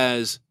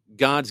as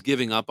God's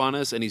giving up on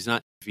us and he's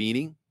not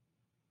intervening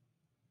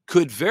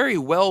could very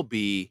well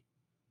be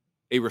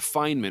a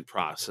refinement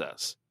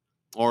process.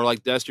 Or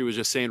like Destry was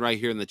just saying right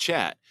here in the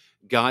chat,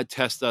 God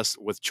tests us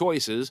with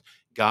choices.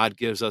 God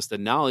gives us the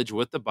knowledge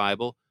with the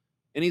Bible,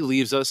 and he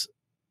leaves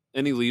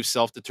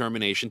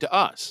self-determination to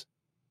us.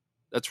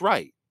 That's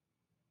right.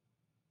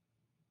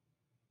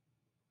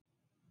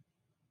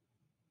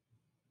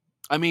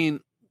 I mean,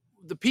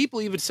 the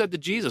people even said to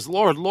Jesus,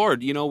 Lord,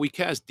 Lord, we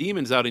cast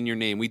demons out in your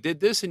name. We did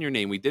this in your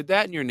name. We did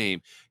that in your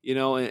name,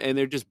 and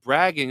they're just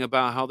bragging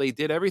about how they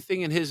did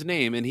everything in his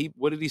name. And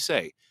what did he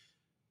say?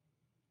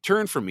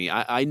 Turn from me.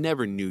 I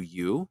never knew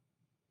you.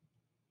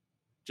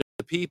 Just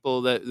the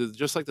people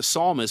just like the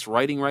psalmist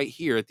writing right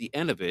here at the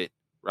end of it,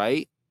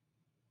 right?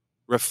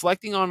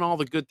 Reflecting on all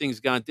the good things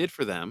God did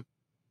for them,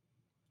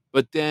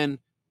 but then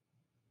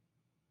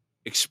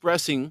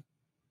expressing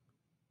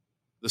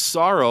the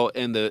sorrow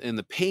and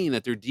the pain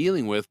that they're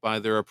dealing with by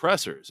their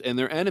oppressors and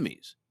their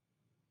enemies.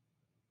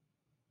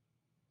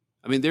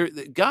 I mean,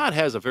 God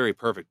has a very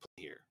perfect plan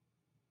here.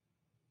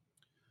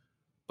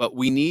 But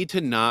we need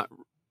to not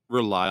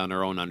rely on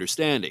our own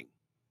understanding.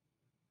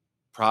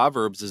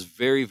 Proverbs is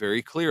very,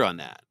 very clear on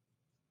that.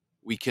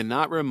 We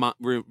cannot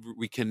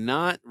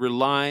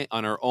rely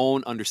on our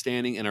own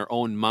understanding and our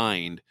own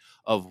mind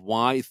of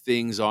why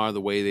things are the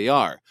way they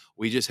are.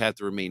 We just have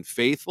to remain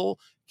faithful,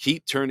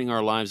 keep turning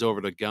our lives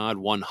over to God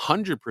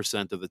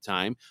 100% of the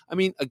time. I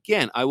mean,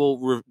 again, I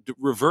will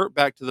revert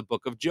back to the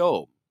book of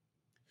Job.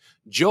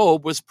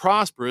 Job was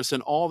prosperous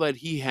in all that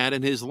he had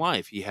in his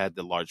life. He had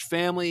the large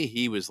family.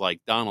 He was like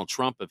Donald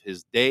Trump of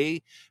his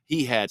day.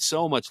 He had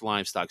so much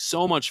livestock,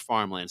 so much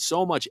farmland,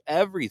 so much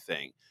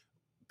everything.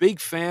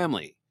 Big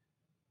family.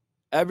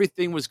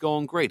 Everything was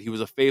going great. He was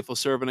a faithful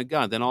servant of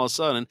God. Then all of a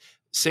sudden,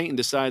 Satan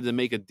decided to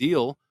make a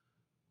deal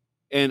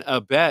and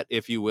a bet,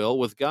 if you will,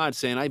 with God,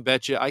 saying, I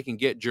bet you I can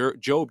get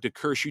Job to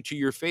curse you to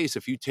your face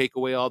if you take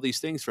away all these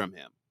things from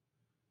him.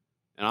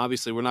 And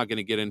obviously, we're not going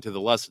to get into the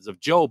lessons of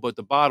Job, but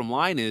the bottom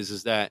line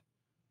is that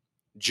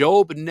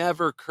Job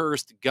never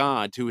cursed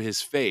God to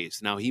his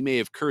face. Now, he may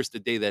have cursed the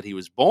day that he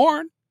was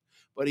born,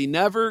 but he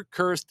never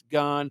cursed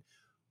God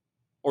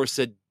or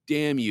said,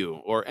 damn you,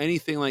 or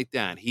anything like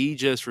that. He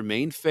just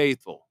remained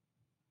faithful.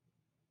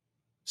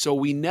 So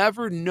we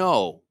never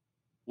know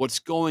what's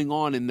going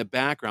on in the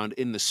background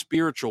in the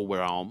spiritual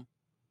realm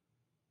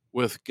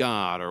with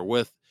God or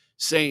with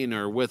Satan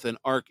or with an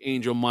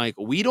archangel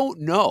Michael. We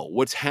don't know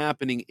what's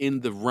happening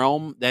in the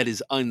realm that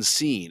is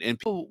unseen. And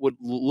people would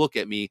look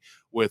at me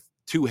with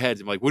two heads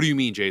and be like, what do you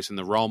mean, Jason,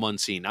 the realm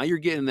unseen? Now you're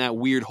getting that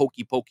weird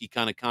hokey pokey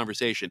kind of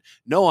conversation.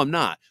 No, I'm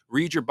not.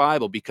 Read your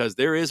Bible, because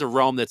there is a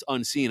realm that's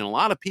unseen, and a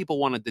lot of people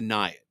want to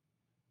deny it.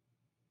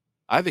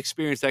 I've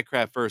experienced that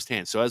crap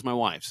firsthand. So has my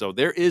wife. So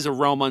there is a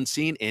realm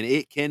unseen, and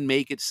it can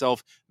make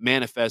itself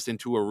manifest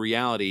into a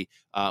reality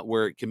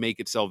where it can make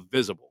itself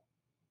visible.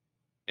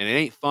 And it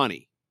ain't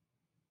funny.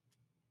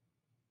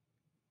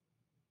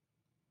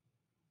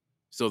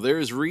 So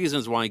there's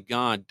reasons why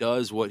God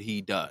does what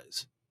he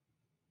does.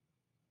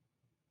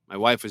 My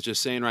wife was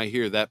just saying right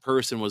here, that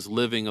person was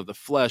living of the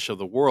flesh of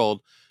the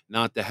world,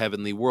 not the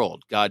heavenly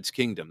world, God's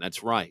kingdom.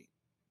 That's right.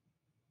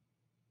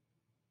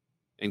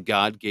 And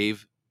God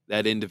gave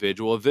that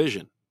individual a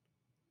vision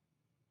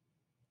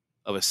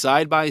of a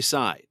side by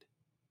side.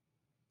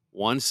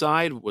 One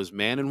side was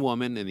man and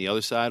woman, and the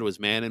other side was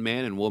man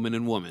and woman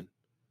and woman,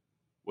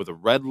 with a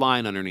red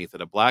line underneath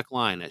it, a black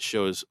line that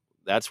shows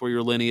that's where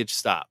your lineage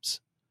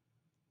stops.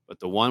 But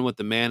the one with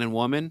the man and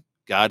woman,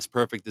 God's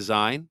perfect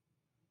design,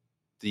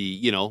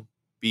 the,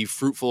 be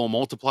fruitful and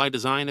multiply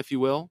design, if you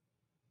will,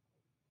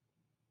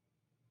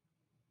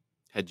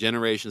 had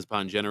generations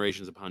upon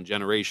generations upon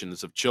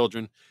generations of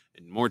children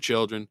and more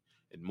children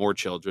and more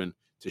children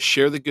to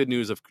share the good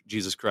news of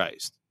Jesus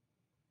Christ.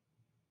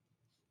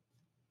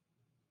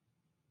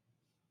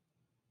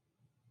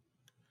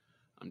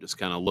 I'm just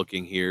kind of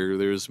looking here.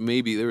 There is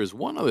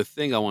one other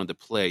thing I wanted to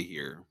play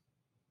here.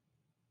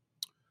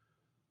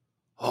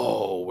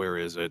 Oh, where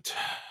is it?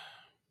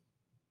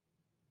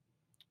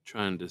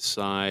 Trying to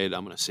decide.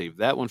 I'm going to save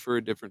that one for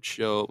a different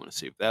show. I'm going to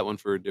save that one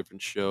for a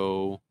different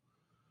show.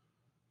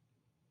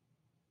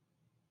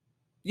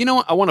 You know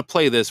what? I want to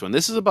play this one.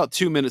 This is about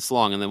 2 minutes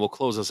long, and then we'll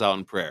close us out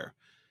in prayer.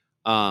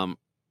 I'm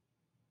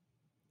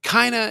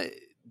just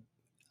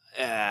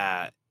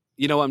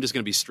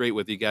going to be straight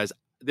with you guys.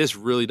 This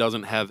really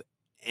doesn't have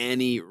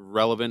any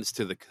relevance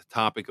to the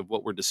topic of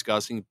what we're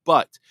discussing,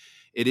 but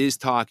it is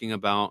talking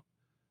about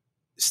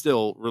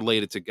still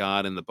related to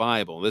God and the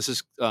Bible. This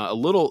is a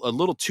little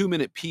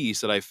 2-minute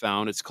piece that I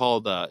found. It's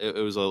called, it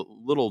was a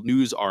little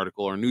news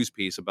article or news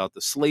piece about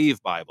the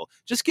slave Bible.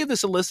 Just give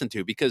this a listen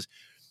to, because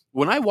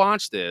when I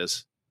watched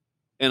this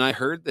and I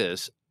heard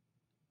this,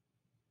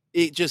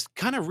 it just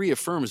kind of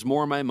reaffirms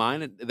more in my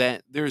mind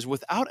that there's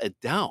without a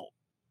doubt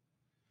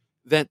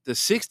that the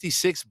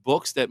 66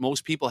 books that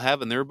most people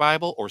have in their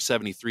Bible, or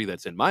 73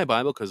 that's in my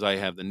Bible, because I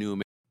have the New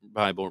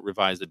Bible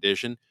Revised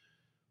Edition,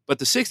 but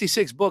the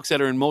 66 books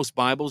that are in most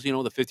Bibles, the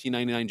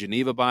 1599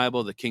 Geneva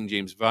Bible, the King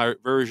James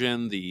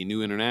Version, the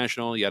New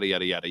International, yada,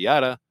 yada, yada,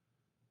 yada,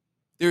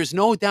 there's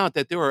no doubt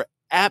that there are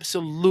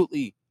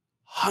absolutely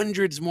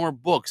hundreds more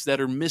books that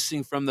are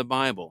missing from the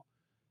Bible.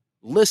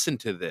 Listen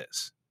to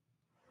this.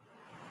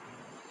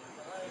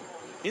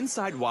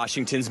 Inside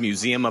Washington's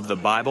Museum of the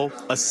Bible,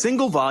 a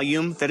single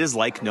volume that is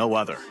like no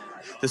other.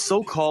 The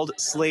so-called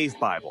Slave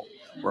Bible.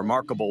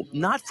 Remarkable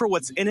not for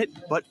what's in it,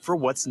 but for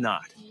what's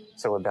not.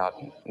 So about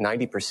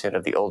 90%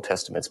 of the Old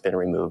Testament's been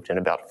removed, and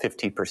about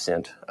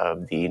 50%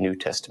 of the New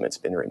Testament's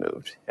been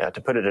removed.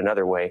 To put it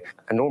another way,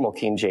 a normal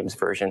King James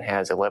Version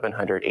has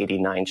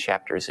 1,189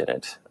 chapters in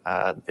it.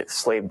 The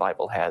Slave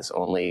Bible has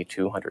only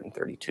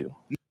 232.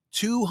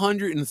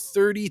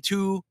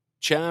 232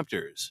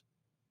 chapters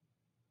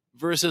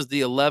versus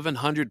the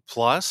 1,100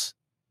 plus?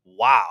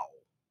 Wow.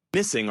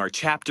 Missing are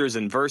chapters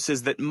and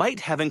verses that might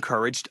have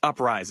encouraged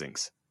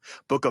uprisings.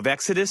 Book of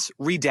Exodus,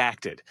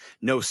 redacted.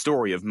 No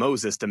story of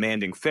Moses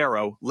demanding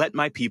Pharaoh, let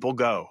my people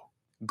go.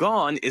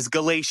 Gone is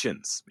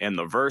Galatians, and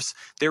the verse,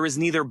 there is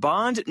neither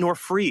bond nor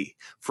free,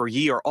 for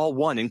ye are all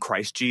one in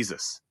Christ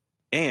Jesus.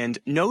 And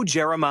no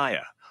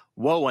Jeremiah.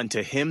 Woe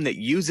unto him that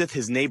useth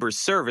his neighbor's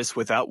service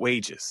without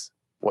wages.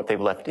 What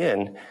they've left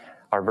in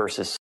are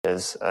verses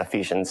as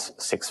Ephesians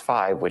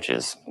 6:5, which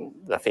is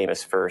the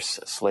famous verse,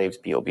 slaves,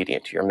 be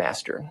obedient to your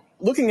master.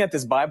 Looking at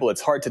this Bible,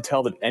 it's hard to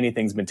tell that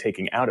anything's been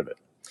taken out of it.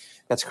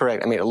 That's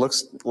correct. I mean, it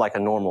looks like a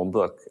normal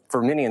book.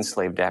 For many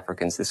enslaved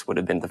Africans, this would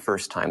have been the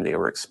first time they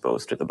were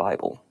exposed to the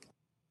Bible.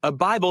 A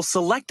Bible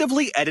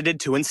selectively edited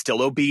to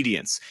instill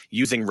obedience,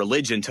 using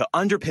religion to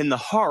underpin the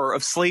horror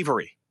of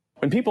slavery.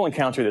 When people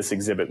encounter this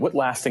exhibit, what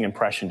lasting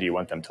impression do you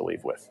want them to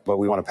leave with? But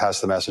we want to pass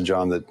the message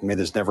on that may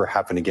this never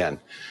happen again.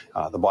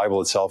 The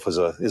Bible itself is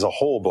a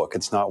whole book.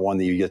 It's not one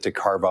that you get to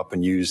carve up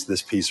and use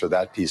this piece or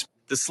that piece.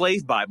 The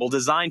Slave Bible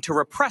designed to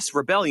repress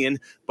rebellion,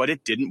 but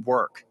it didn't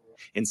work.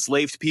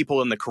 Enslaved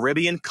people in the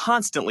Caribbean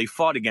constantly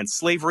fought against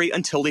slavery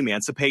until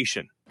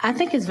emancipation. I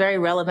think it's very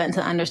relevant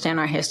to understand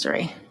our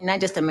history,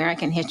 not just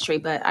American history,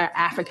 but our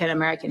African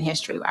American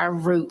history, our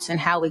roots, and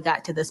how we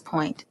got to this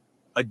point.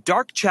 A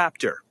dark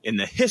chapter in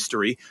the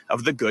history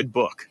of the good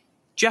book.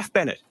 Jeff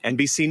Bennett,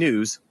 NBC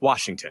News,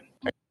 Washington.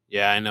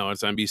 Yeah, I know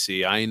it's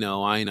NBC. I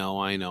know.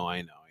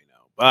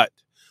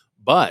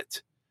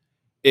 But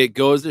it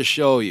goes to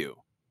show you,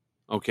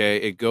 okay?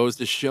 It goes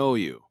to show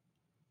you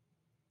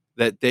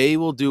that they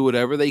will do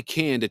whatever they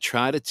can to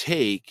try to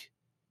take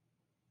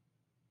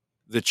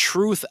the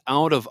truth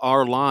out of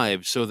our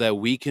lives so that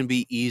we can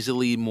be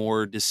easily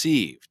more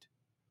deceived.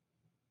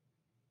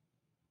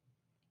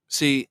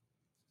 See,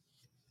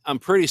 I'm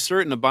pretty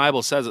certain the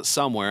Bible says it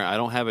somewhere. I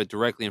don't have it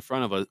directly in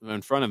front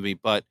of me,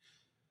 but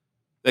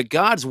that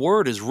God's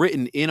word is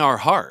written in our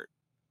heart.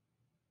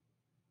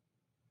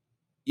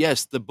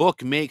 Yes, the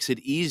book makes it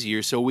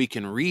easier so we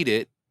can read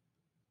it.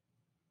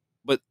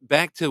 But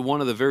back to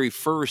one of the very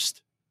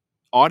first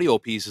audio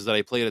pieces that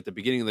I played at the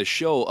beginning of the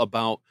show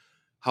about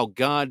how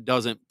God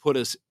doesn't put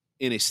us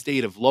in a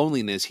state of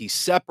loneliness. He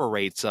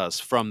separates us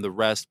from the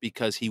rest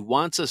because he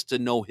wants us to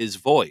know his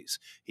voice.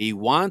 He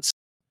wants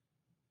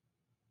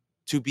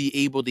to be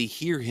able to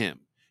hear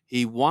him.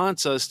 He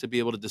wants us to be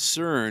able to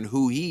discern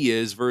who he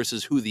is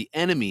versus who the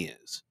enemy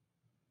is.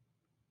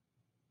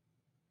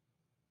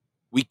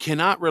 We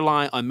cannot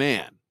rely on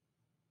man.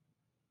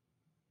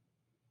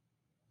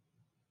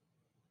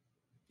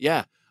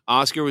 Yeah,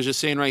 Oscar was just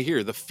saying right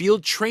here, the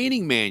Field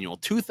Training Manual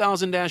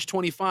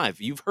 2000-25.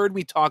 You've heard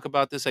me talk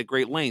about this at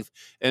great length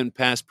in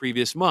past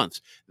previous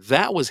months.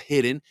 That was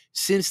hidden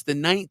since the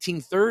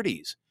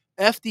 1930s.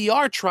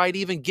 FDR tried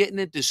even getting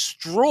it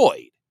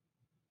destroyed.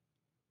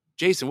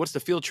 Jason, what's the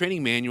Field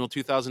Training Manual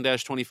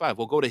 2000-25?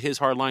 Well, go to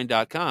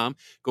hishardline.com,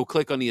 go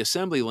click on the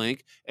assembly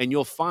link, and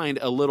you'll find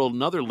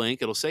another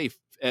link. It'll say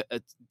TM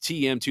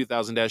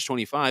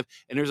 2000-25,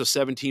 and there's a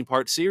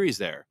 17-part series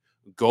there.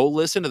 Go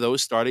listen to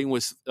those starting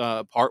with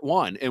part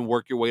 1 and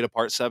work your way to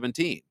part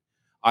 17.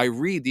 I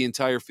read the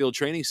entire Field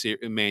Training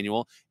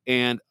Manual,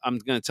 and I'm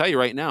going to tell you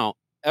right now,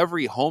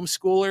 every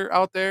homeschooler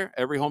out there,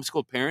 every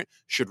homeschooled parent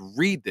should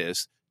read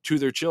this to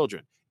their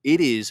children.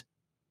 It is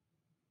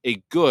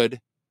a good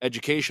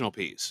educational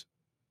piece.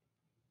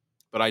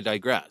 But I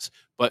digress.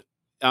 But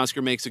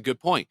Oscar makes a good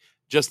point.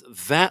 Just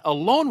that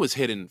alone was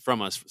hidden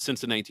from us since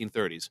the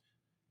 1930s.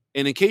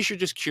 And in case you're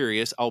just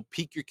curious, I'll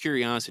pique your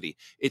curiosity.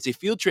 It's a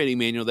field training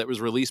manual that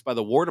was released by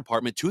the War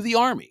Department to the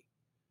Army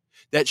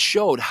that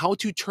showed how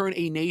to turn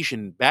a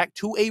nation back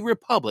to a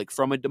republic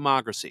from a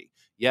democracy.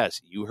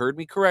 Yes, you heard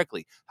me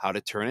correctly. How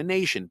to turn a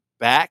nation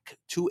back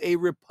to a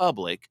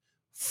republic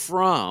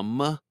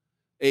from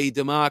a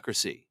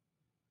democracy.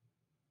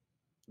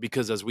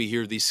 Because as we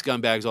hear these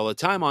scumbags all the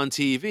time on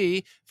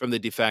TV from the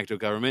de facto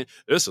government,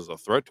 this is a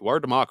threat to our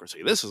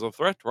democracy. This is a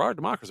threat to our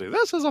democracy.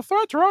 This is a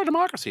threat to our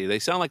democracy. They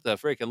sound like the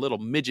freaking little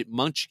midget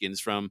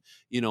munchkins from,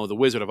 the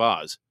Wizard of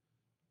Oz.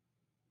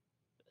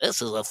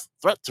 This is a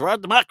threat to our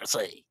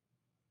democracy.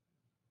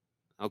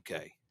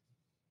 Okay.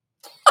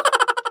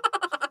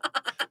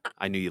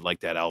 I knew you'd like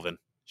that, Alvin.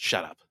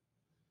 Shut up.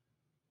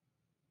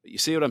 But you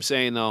see what I'm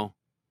saying, though?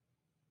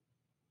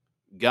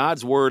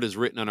 God's word is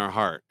written on our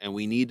heart, and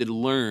we need to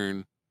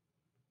learn.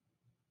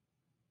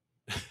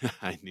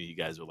 I knew you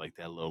guys would like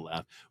that little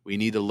laugh. We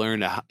need to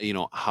learn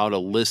how to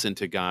listen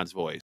to God's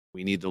voice.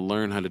 We need to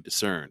learn how to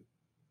discern.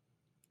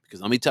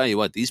 Because let me tell you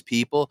what, these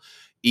people,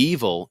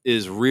 evil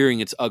is rearing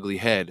its ugly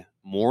head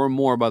more and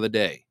more by the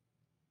day.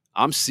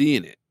 I'm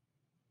seeing it.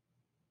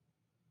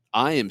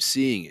 I am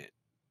seeing it.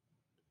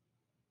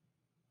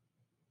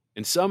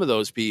 And some of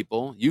those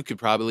people, you could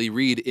probably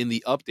read in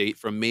the update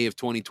from May of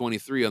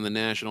 2023 on the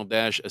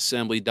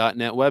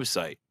national-assembly.net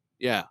website.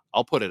 Yeah,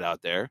 I'll put it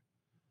out there.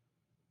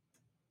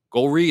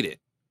 Go read it.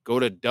 Go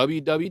to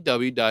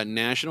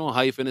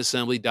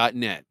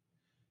www.national-assembly.net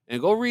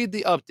and go read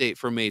the update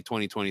for May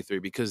 2023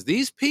 because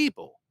these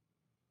people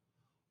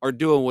are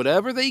doing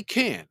whatever they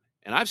can.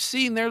 And I've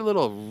seen their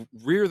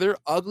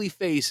ugly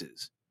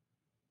faces.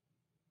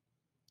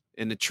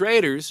 And the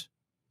traitors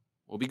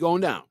will be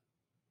going down.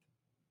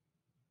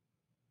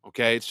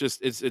 Okay,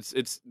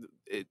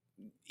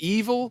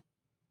 evil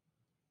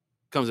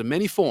comes in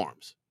many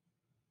forms.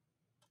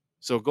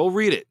 So go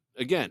read it.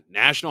 Again,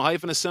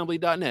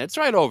 national-assembly.net. It's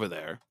right over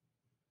there.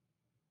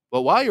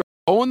 But while you're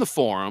on the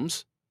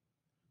forums,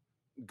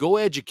 go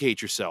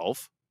educate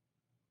yourself.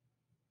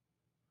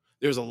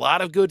 There's a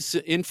lot of good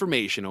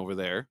information over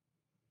there.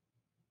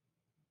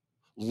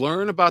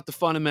 Learn about the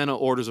fundamental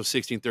orders of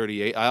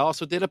 1638. I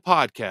also did a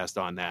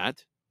podcast on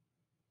that.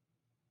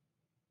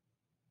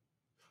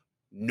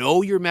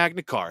 Know your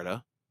Magna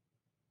Carta.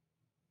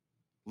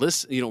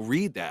 Listen,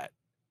 read that.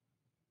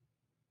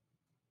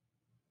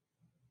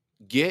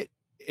 Get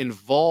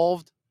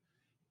involved.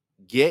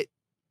 Get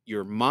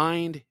your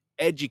mind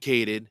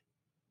educated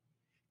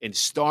and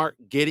start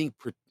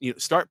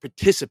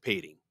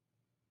participating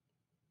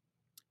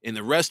in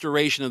the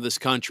restoration of this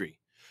country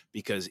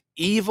because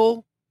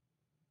evil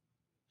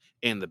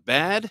and the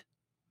bad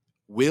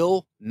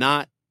will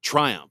not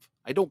triumph.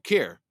 I don't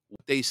care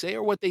what they say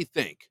or what they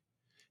think.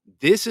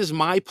 This is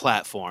my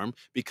platform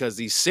because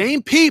these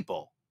same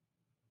people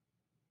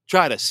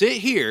try to sit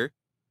here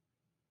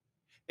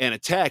and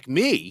attack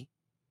me.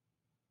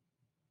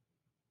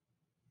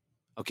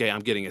 Okay,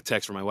 I'm getting a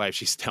text from my wife.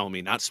 She's telling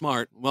me not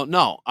smart. Well,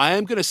 no, I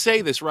am going to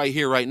say this right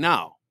here, right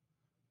now,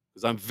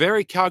 because I'm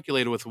very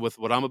calculated with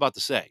what I'm about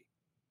to say.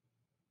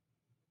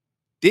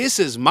 This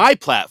is my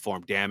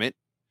platform, damn it.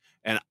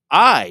 And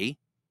I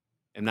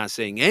am not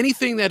saying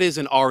anything that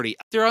isn't already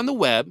out there on the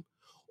web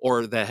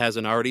or that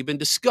hasn't already been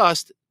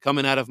discussed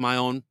coming out of my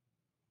own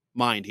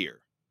mind here.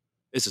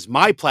 This is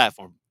my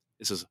platform.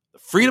 This is the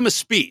freedom of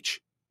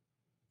speech.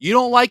 You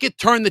don't like it?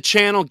 Turn the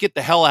channel, get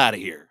the hell out of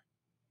here.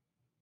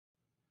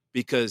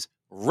 Because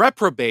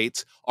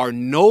reprobates are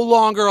no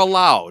longer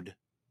allowed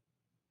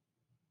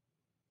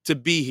to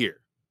be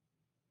here.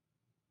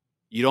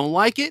 You don't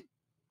like it?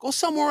 Go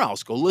somewhere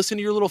else. Go listen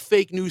to your little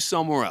fake news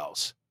somewhere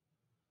else.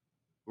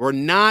 We're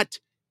not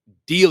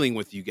dealing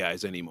with you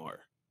guys anymore.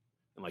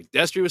 And like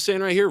Destry was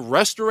saying right here,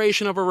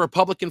 restoration of a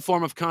Republican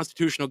form of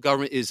constitutional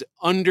government is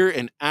under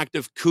an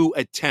active coup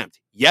attempt.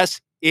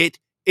 Yes, it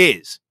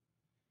is.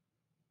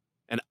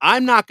 And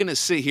I'm not going to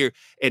sit here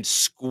and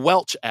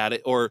squelch at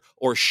it or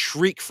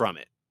shriek from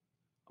it.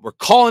 We're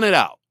calling it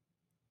out.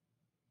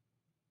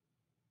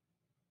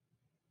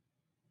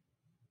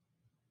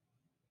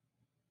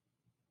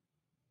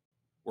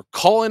 We're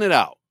calling it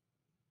out.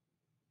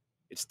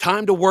 It's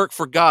time to work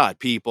for God,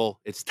 people.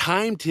 It's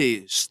time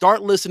to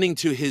start listening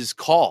to his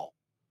call.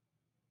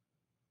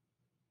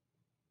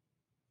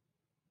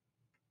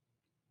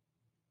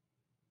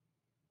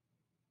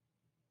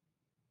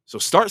 So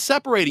start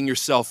separating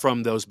yourself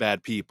from those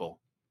bad people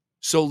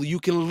so you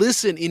can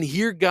listen and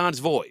hear God's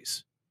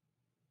voice.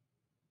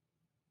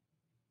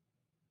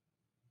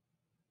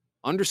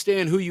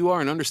 Understand who you are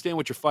and understand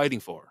what you're fighting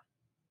for.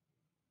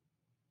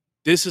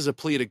 This is a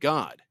plea to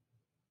God.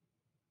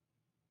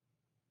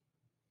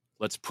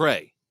 Let's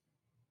pray.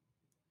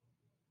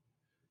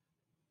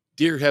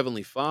 Dear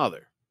Heavenly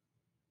Father,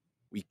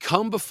 we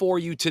come before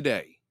you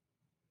today,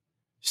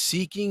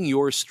 seeking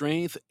your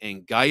strength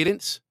and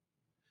guidance,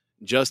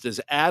 just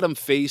as Adam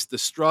faced the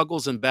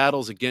struggles and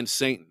battles against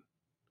Satan.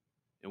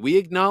 And we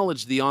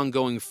acknowledge the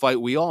ongoing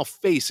fight we all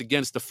face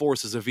against the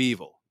forces of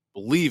evil.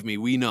 Believe me,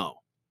 we know.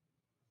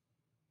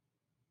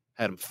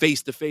 Had him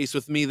face to face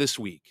with me this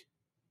week.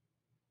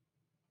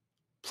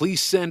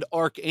 Please send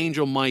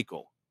Archangel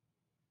Michael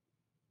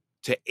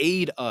to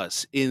aid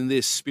us in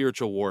this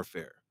spiritual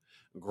warfare.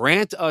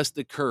 Grant us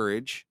the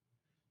courage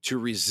to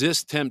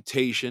resist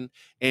temptation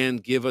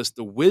and give us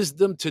the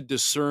wisdom to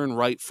discern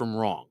right from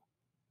wrong.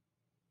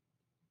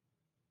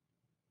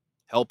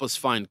 Help us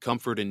find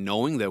comfort in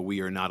knowing that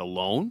we are not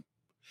alone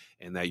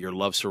and that your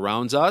love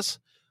surrounds us.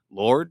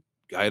 Lord,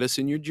 guide us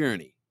in your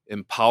journey,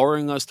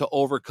 empowering us to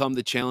overcome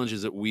the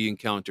challenges that we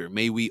encounter.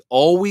 May we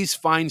always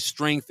find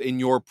strength in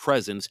your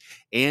presence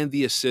and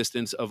the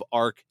assistance of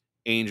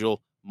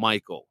Archangel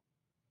Michael.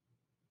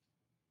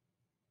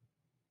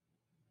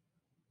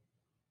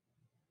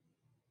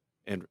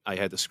 And I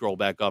had to scroll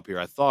back up here.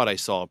 I thought I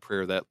saw a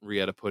prayer that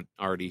Rietta put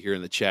already here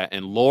in the chat.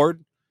 And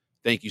Lord,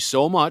 thank you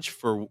so much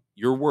for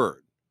your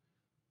word.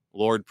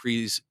 Lord,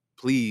 please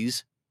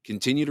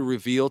continue to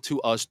reveal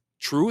to us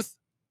truth,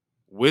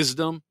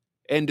 wisdom,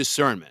 and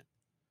discernment.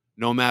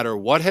 No matter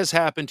what has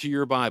happened to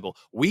your Bible,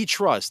 we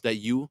trust that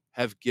you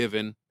have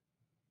given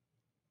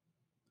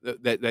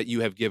that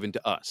you have given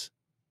to us.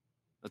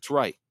 That's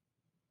right.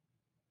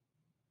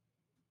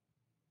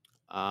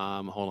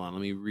 Hold on,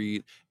 let me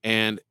read.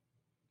 And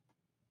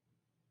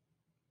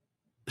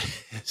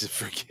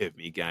forgive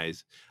me,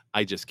 guys.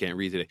 I just can't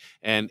read today.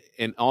 And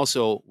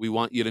also, we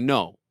want you to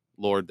know,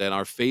 Lord, that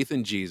our faith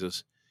in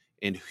Jesus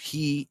and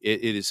it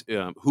is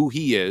who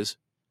he is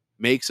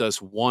makes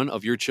us one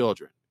of your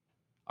children.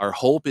 Our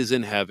hope is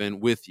in heaven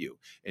with you.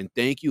 And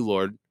thank you,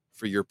 Lord,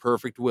 for your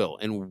perfect will.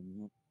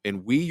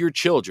 And we, your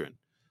children,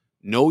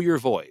 know your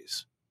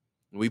voice.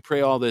 And we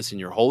pray all this in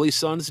your holy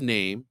Son's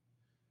name,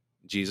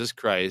 Jesus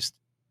Christ.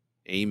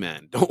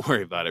 Amen. Don't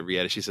worry about it,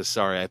 Rietta. She says,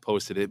 sorry, I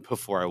posted it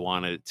before I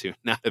wanted it to.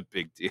 Not a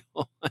big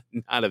deal.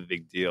 Not a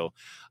big deal.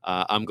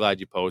 I'm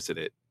glad you posted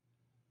it.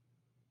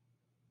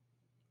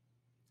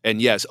 And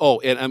yes,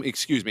 and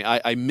excuse me,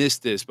 I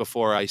missed this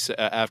before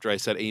after I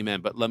said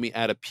amen, but let me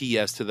add a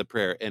PS to the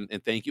prayer. And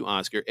thank you,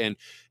 Oscar. And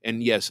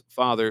yes,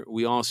 Father,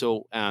 we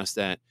also ask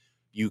that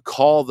you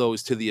call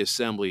those to the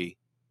assembly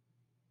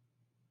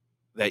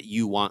that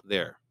you want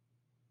there.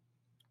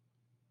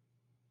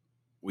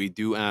 We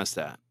do ask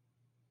that.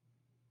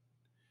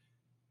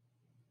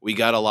 We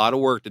got a lot of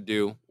work to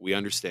do. We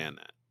understand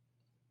that.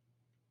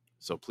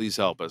 So please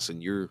help us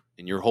in your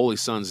holy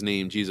Son's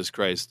name, Jesus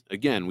Christ.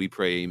 Again, we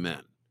pray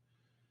amen.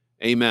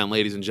 Amen,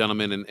 ladies and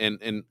gentlemen.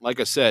 And like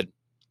I said,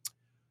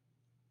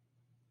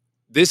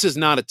 this is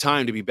not a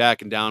time to be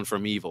backing down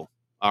from evil.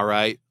 All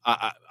right.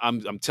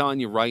 I'm telling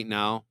you right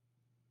now,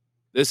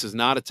 this is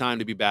not a time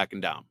to be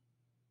backing down.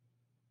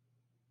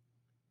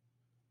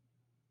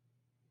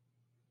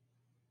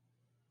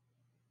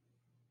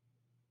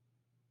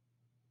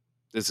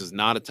 This is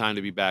not a time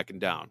to be backing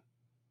down.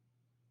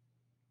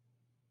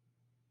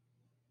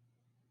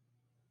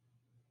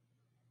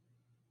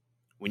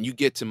 When you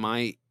get in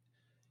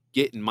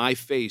my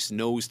face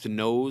nose to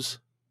nose,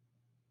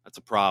 that's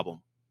a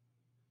problem.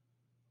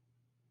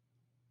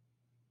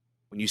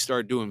 When you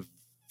start doing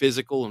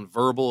physical and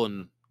verbal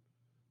and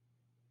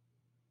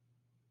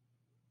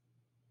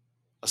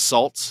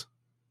assaults,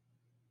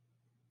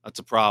 that's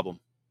a problem.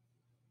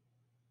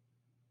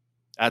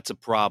 That's a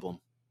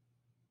problem.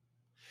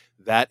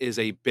 That is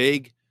a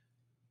big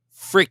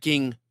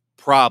freaking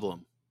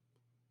problem.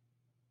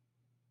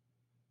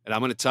 And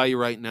I'm going to tell you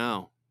right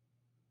now,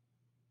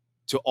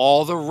 to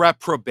all the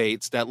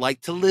reprobates that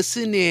like to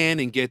listen in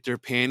and get their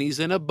panties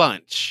in a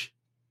bunch.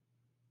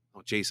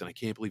 Oh, Jason, I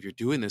can't believe you're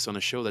doing this on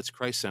a show that's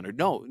Christ-centered.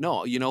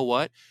 No, you know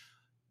what?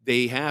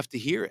 They have to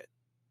hear it.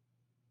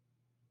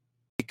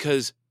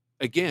 Because,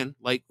 again,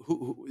 like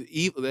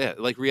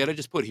like Rietta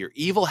just put here,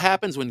 evil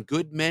happens when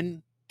good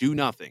men do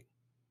nothing.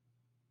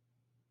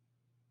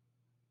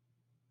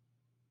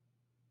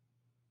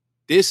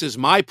 This is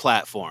my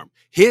platform.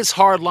 His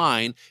hard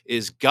line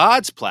is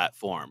God's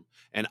platform,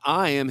 and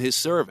I am his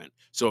servant.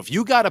 So if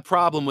you got a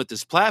problem with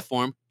this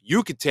platform,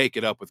 you could take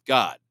it up with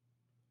God.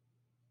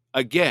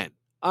 Again,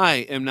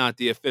 I am not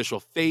the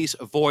official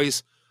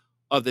voice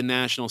of the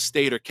national,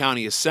 state, or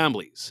county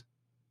assemblies.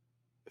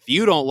 If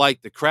you don't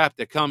like the crap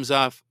that comes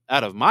out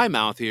of my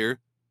mouth here,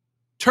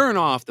 turn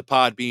off the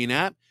Podbean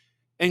app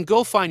and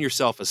go find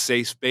yourself a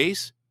safe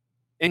space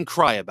and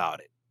cry about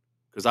it.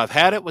 Because I've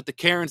had it with the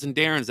Karens and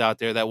Darrens out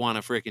there that want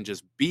to freaking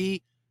just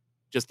be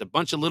just a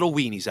bunch of little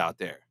weenies out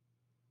there.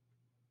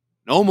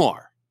 No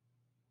more.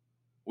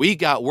 We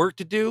got work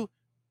to do,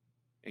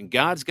 and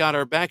God's got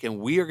our back, and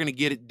we are going to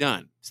get it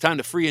done. It's time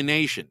to free a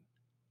nation.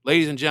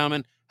 Ladies and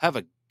gentlemen, have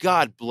a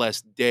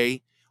God-blessed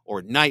day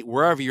or night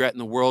wherever you're at in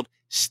the world.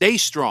 Stay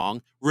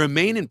strong,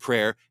 remain in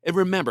prayer, and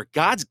remember,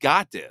 God's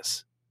got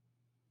this.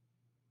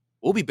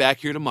 We'll be back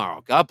here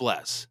tomorrow. God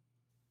bless.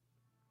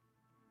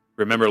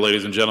 Remember,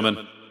 ladies and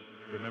gentlemen,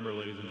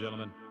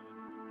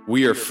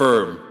 we are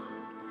firm,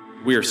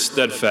 we are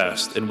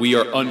steadfast, and we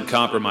are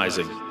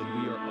uncompromising.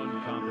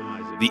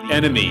 The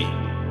enemy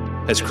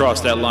has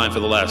crossed that line for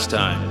the last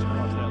time.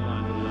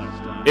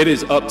 It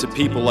is up to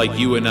people like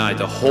you and I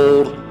to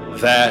hold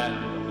that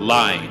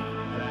line.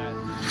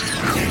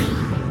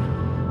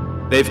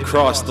 They've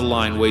crossed the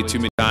line way too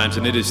many times,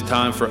 and it is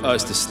time for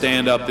us to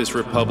stand up this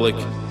republic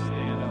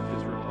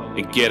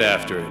and get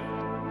after it.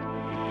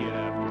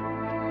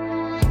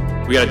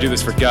 We got to do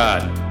this for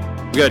God.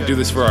 We got to do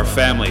this for our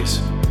families.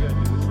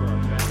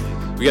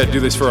 We got to do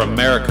this for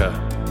America,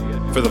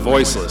 for the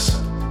voiceless.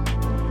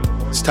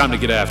 It's time to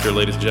get after it,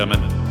 ladies and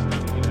gentlemen.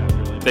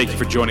 Thank you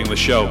for joining the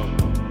show.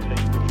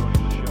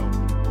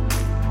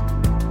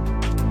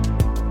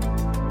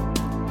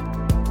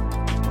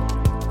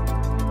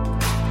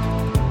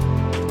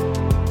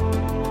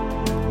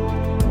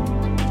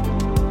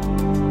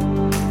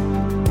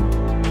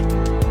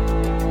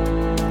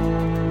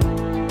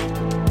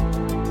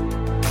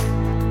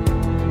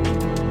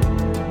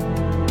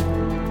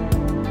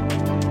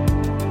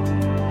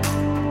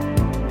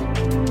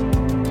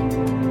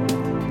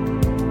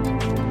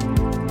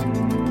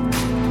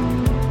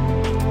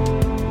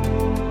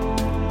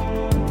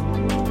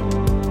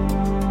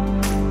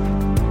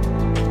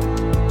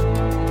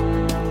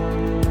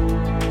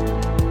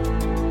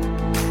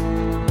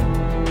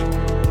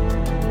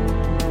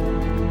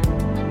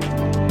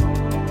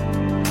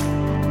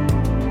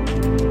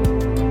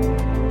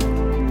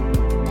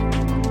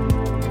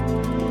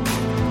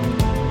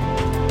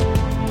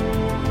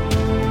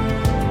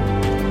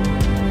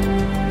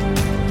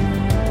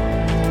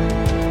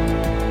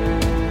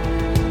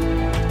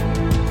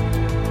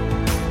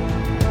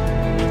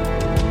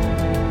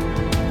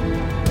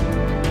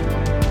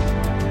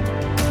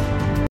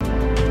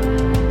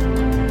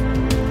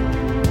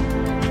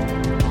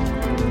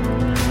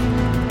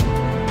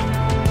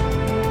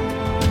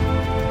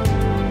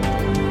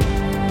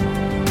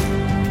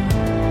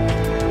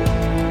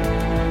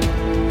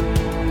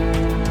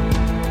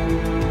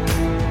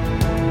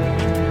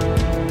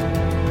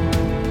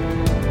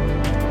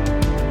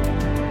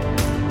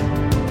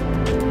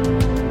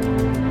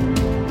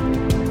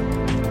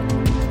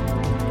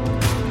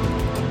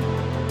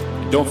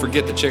 Don't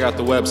forget to check out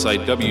the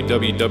website,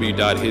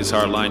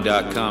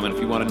 www.hishardline.com. And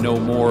if you want to know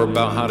more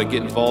about how to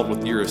get involved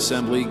with your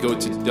assembly, go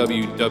to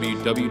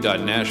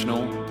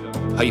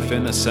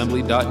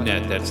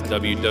www.national-assembly.net. That's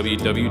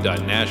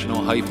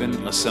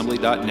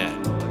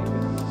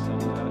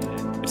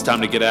www.national-assembly.net. It's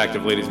time to get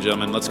active, ladies and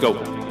gentlemen. Let's go.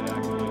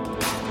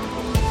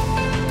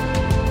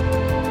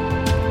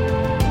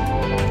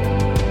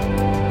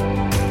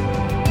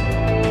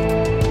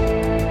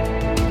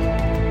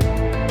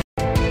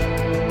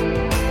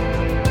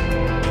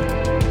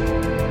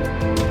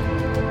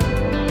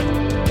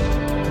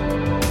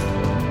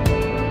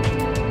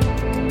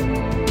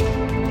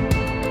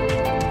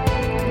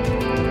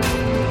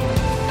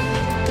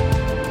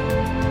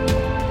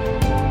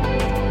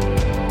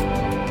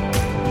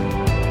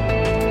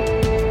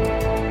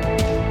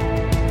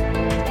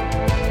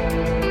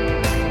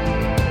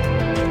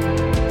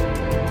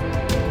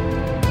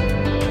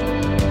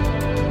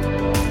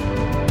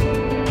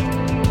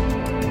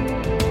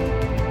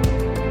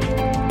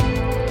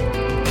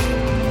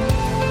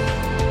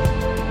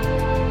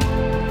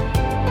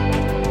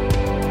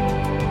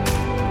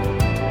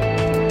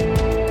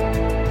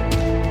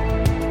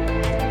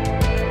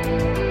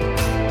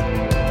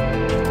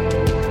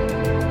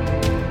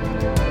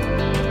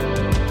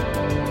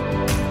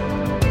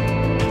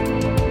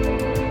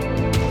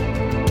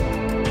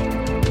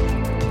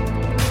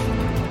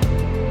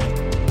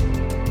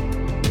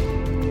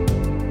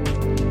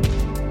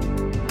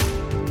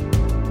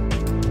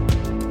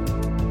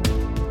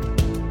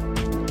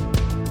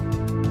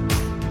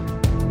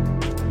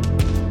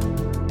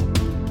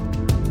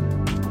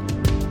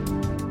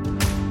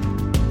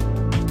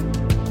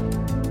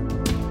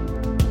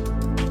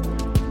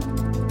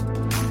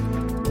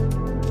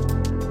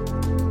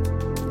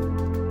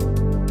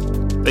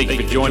 Thank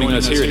you for joining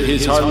us here at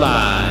His Hard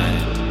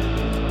Line.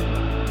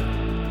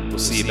 We'll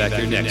see you back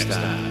here next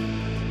time.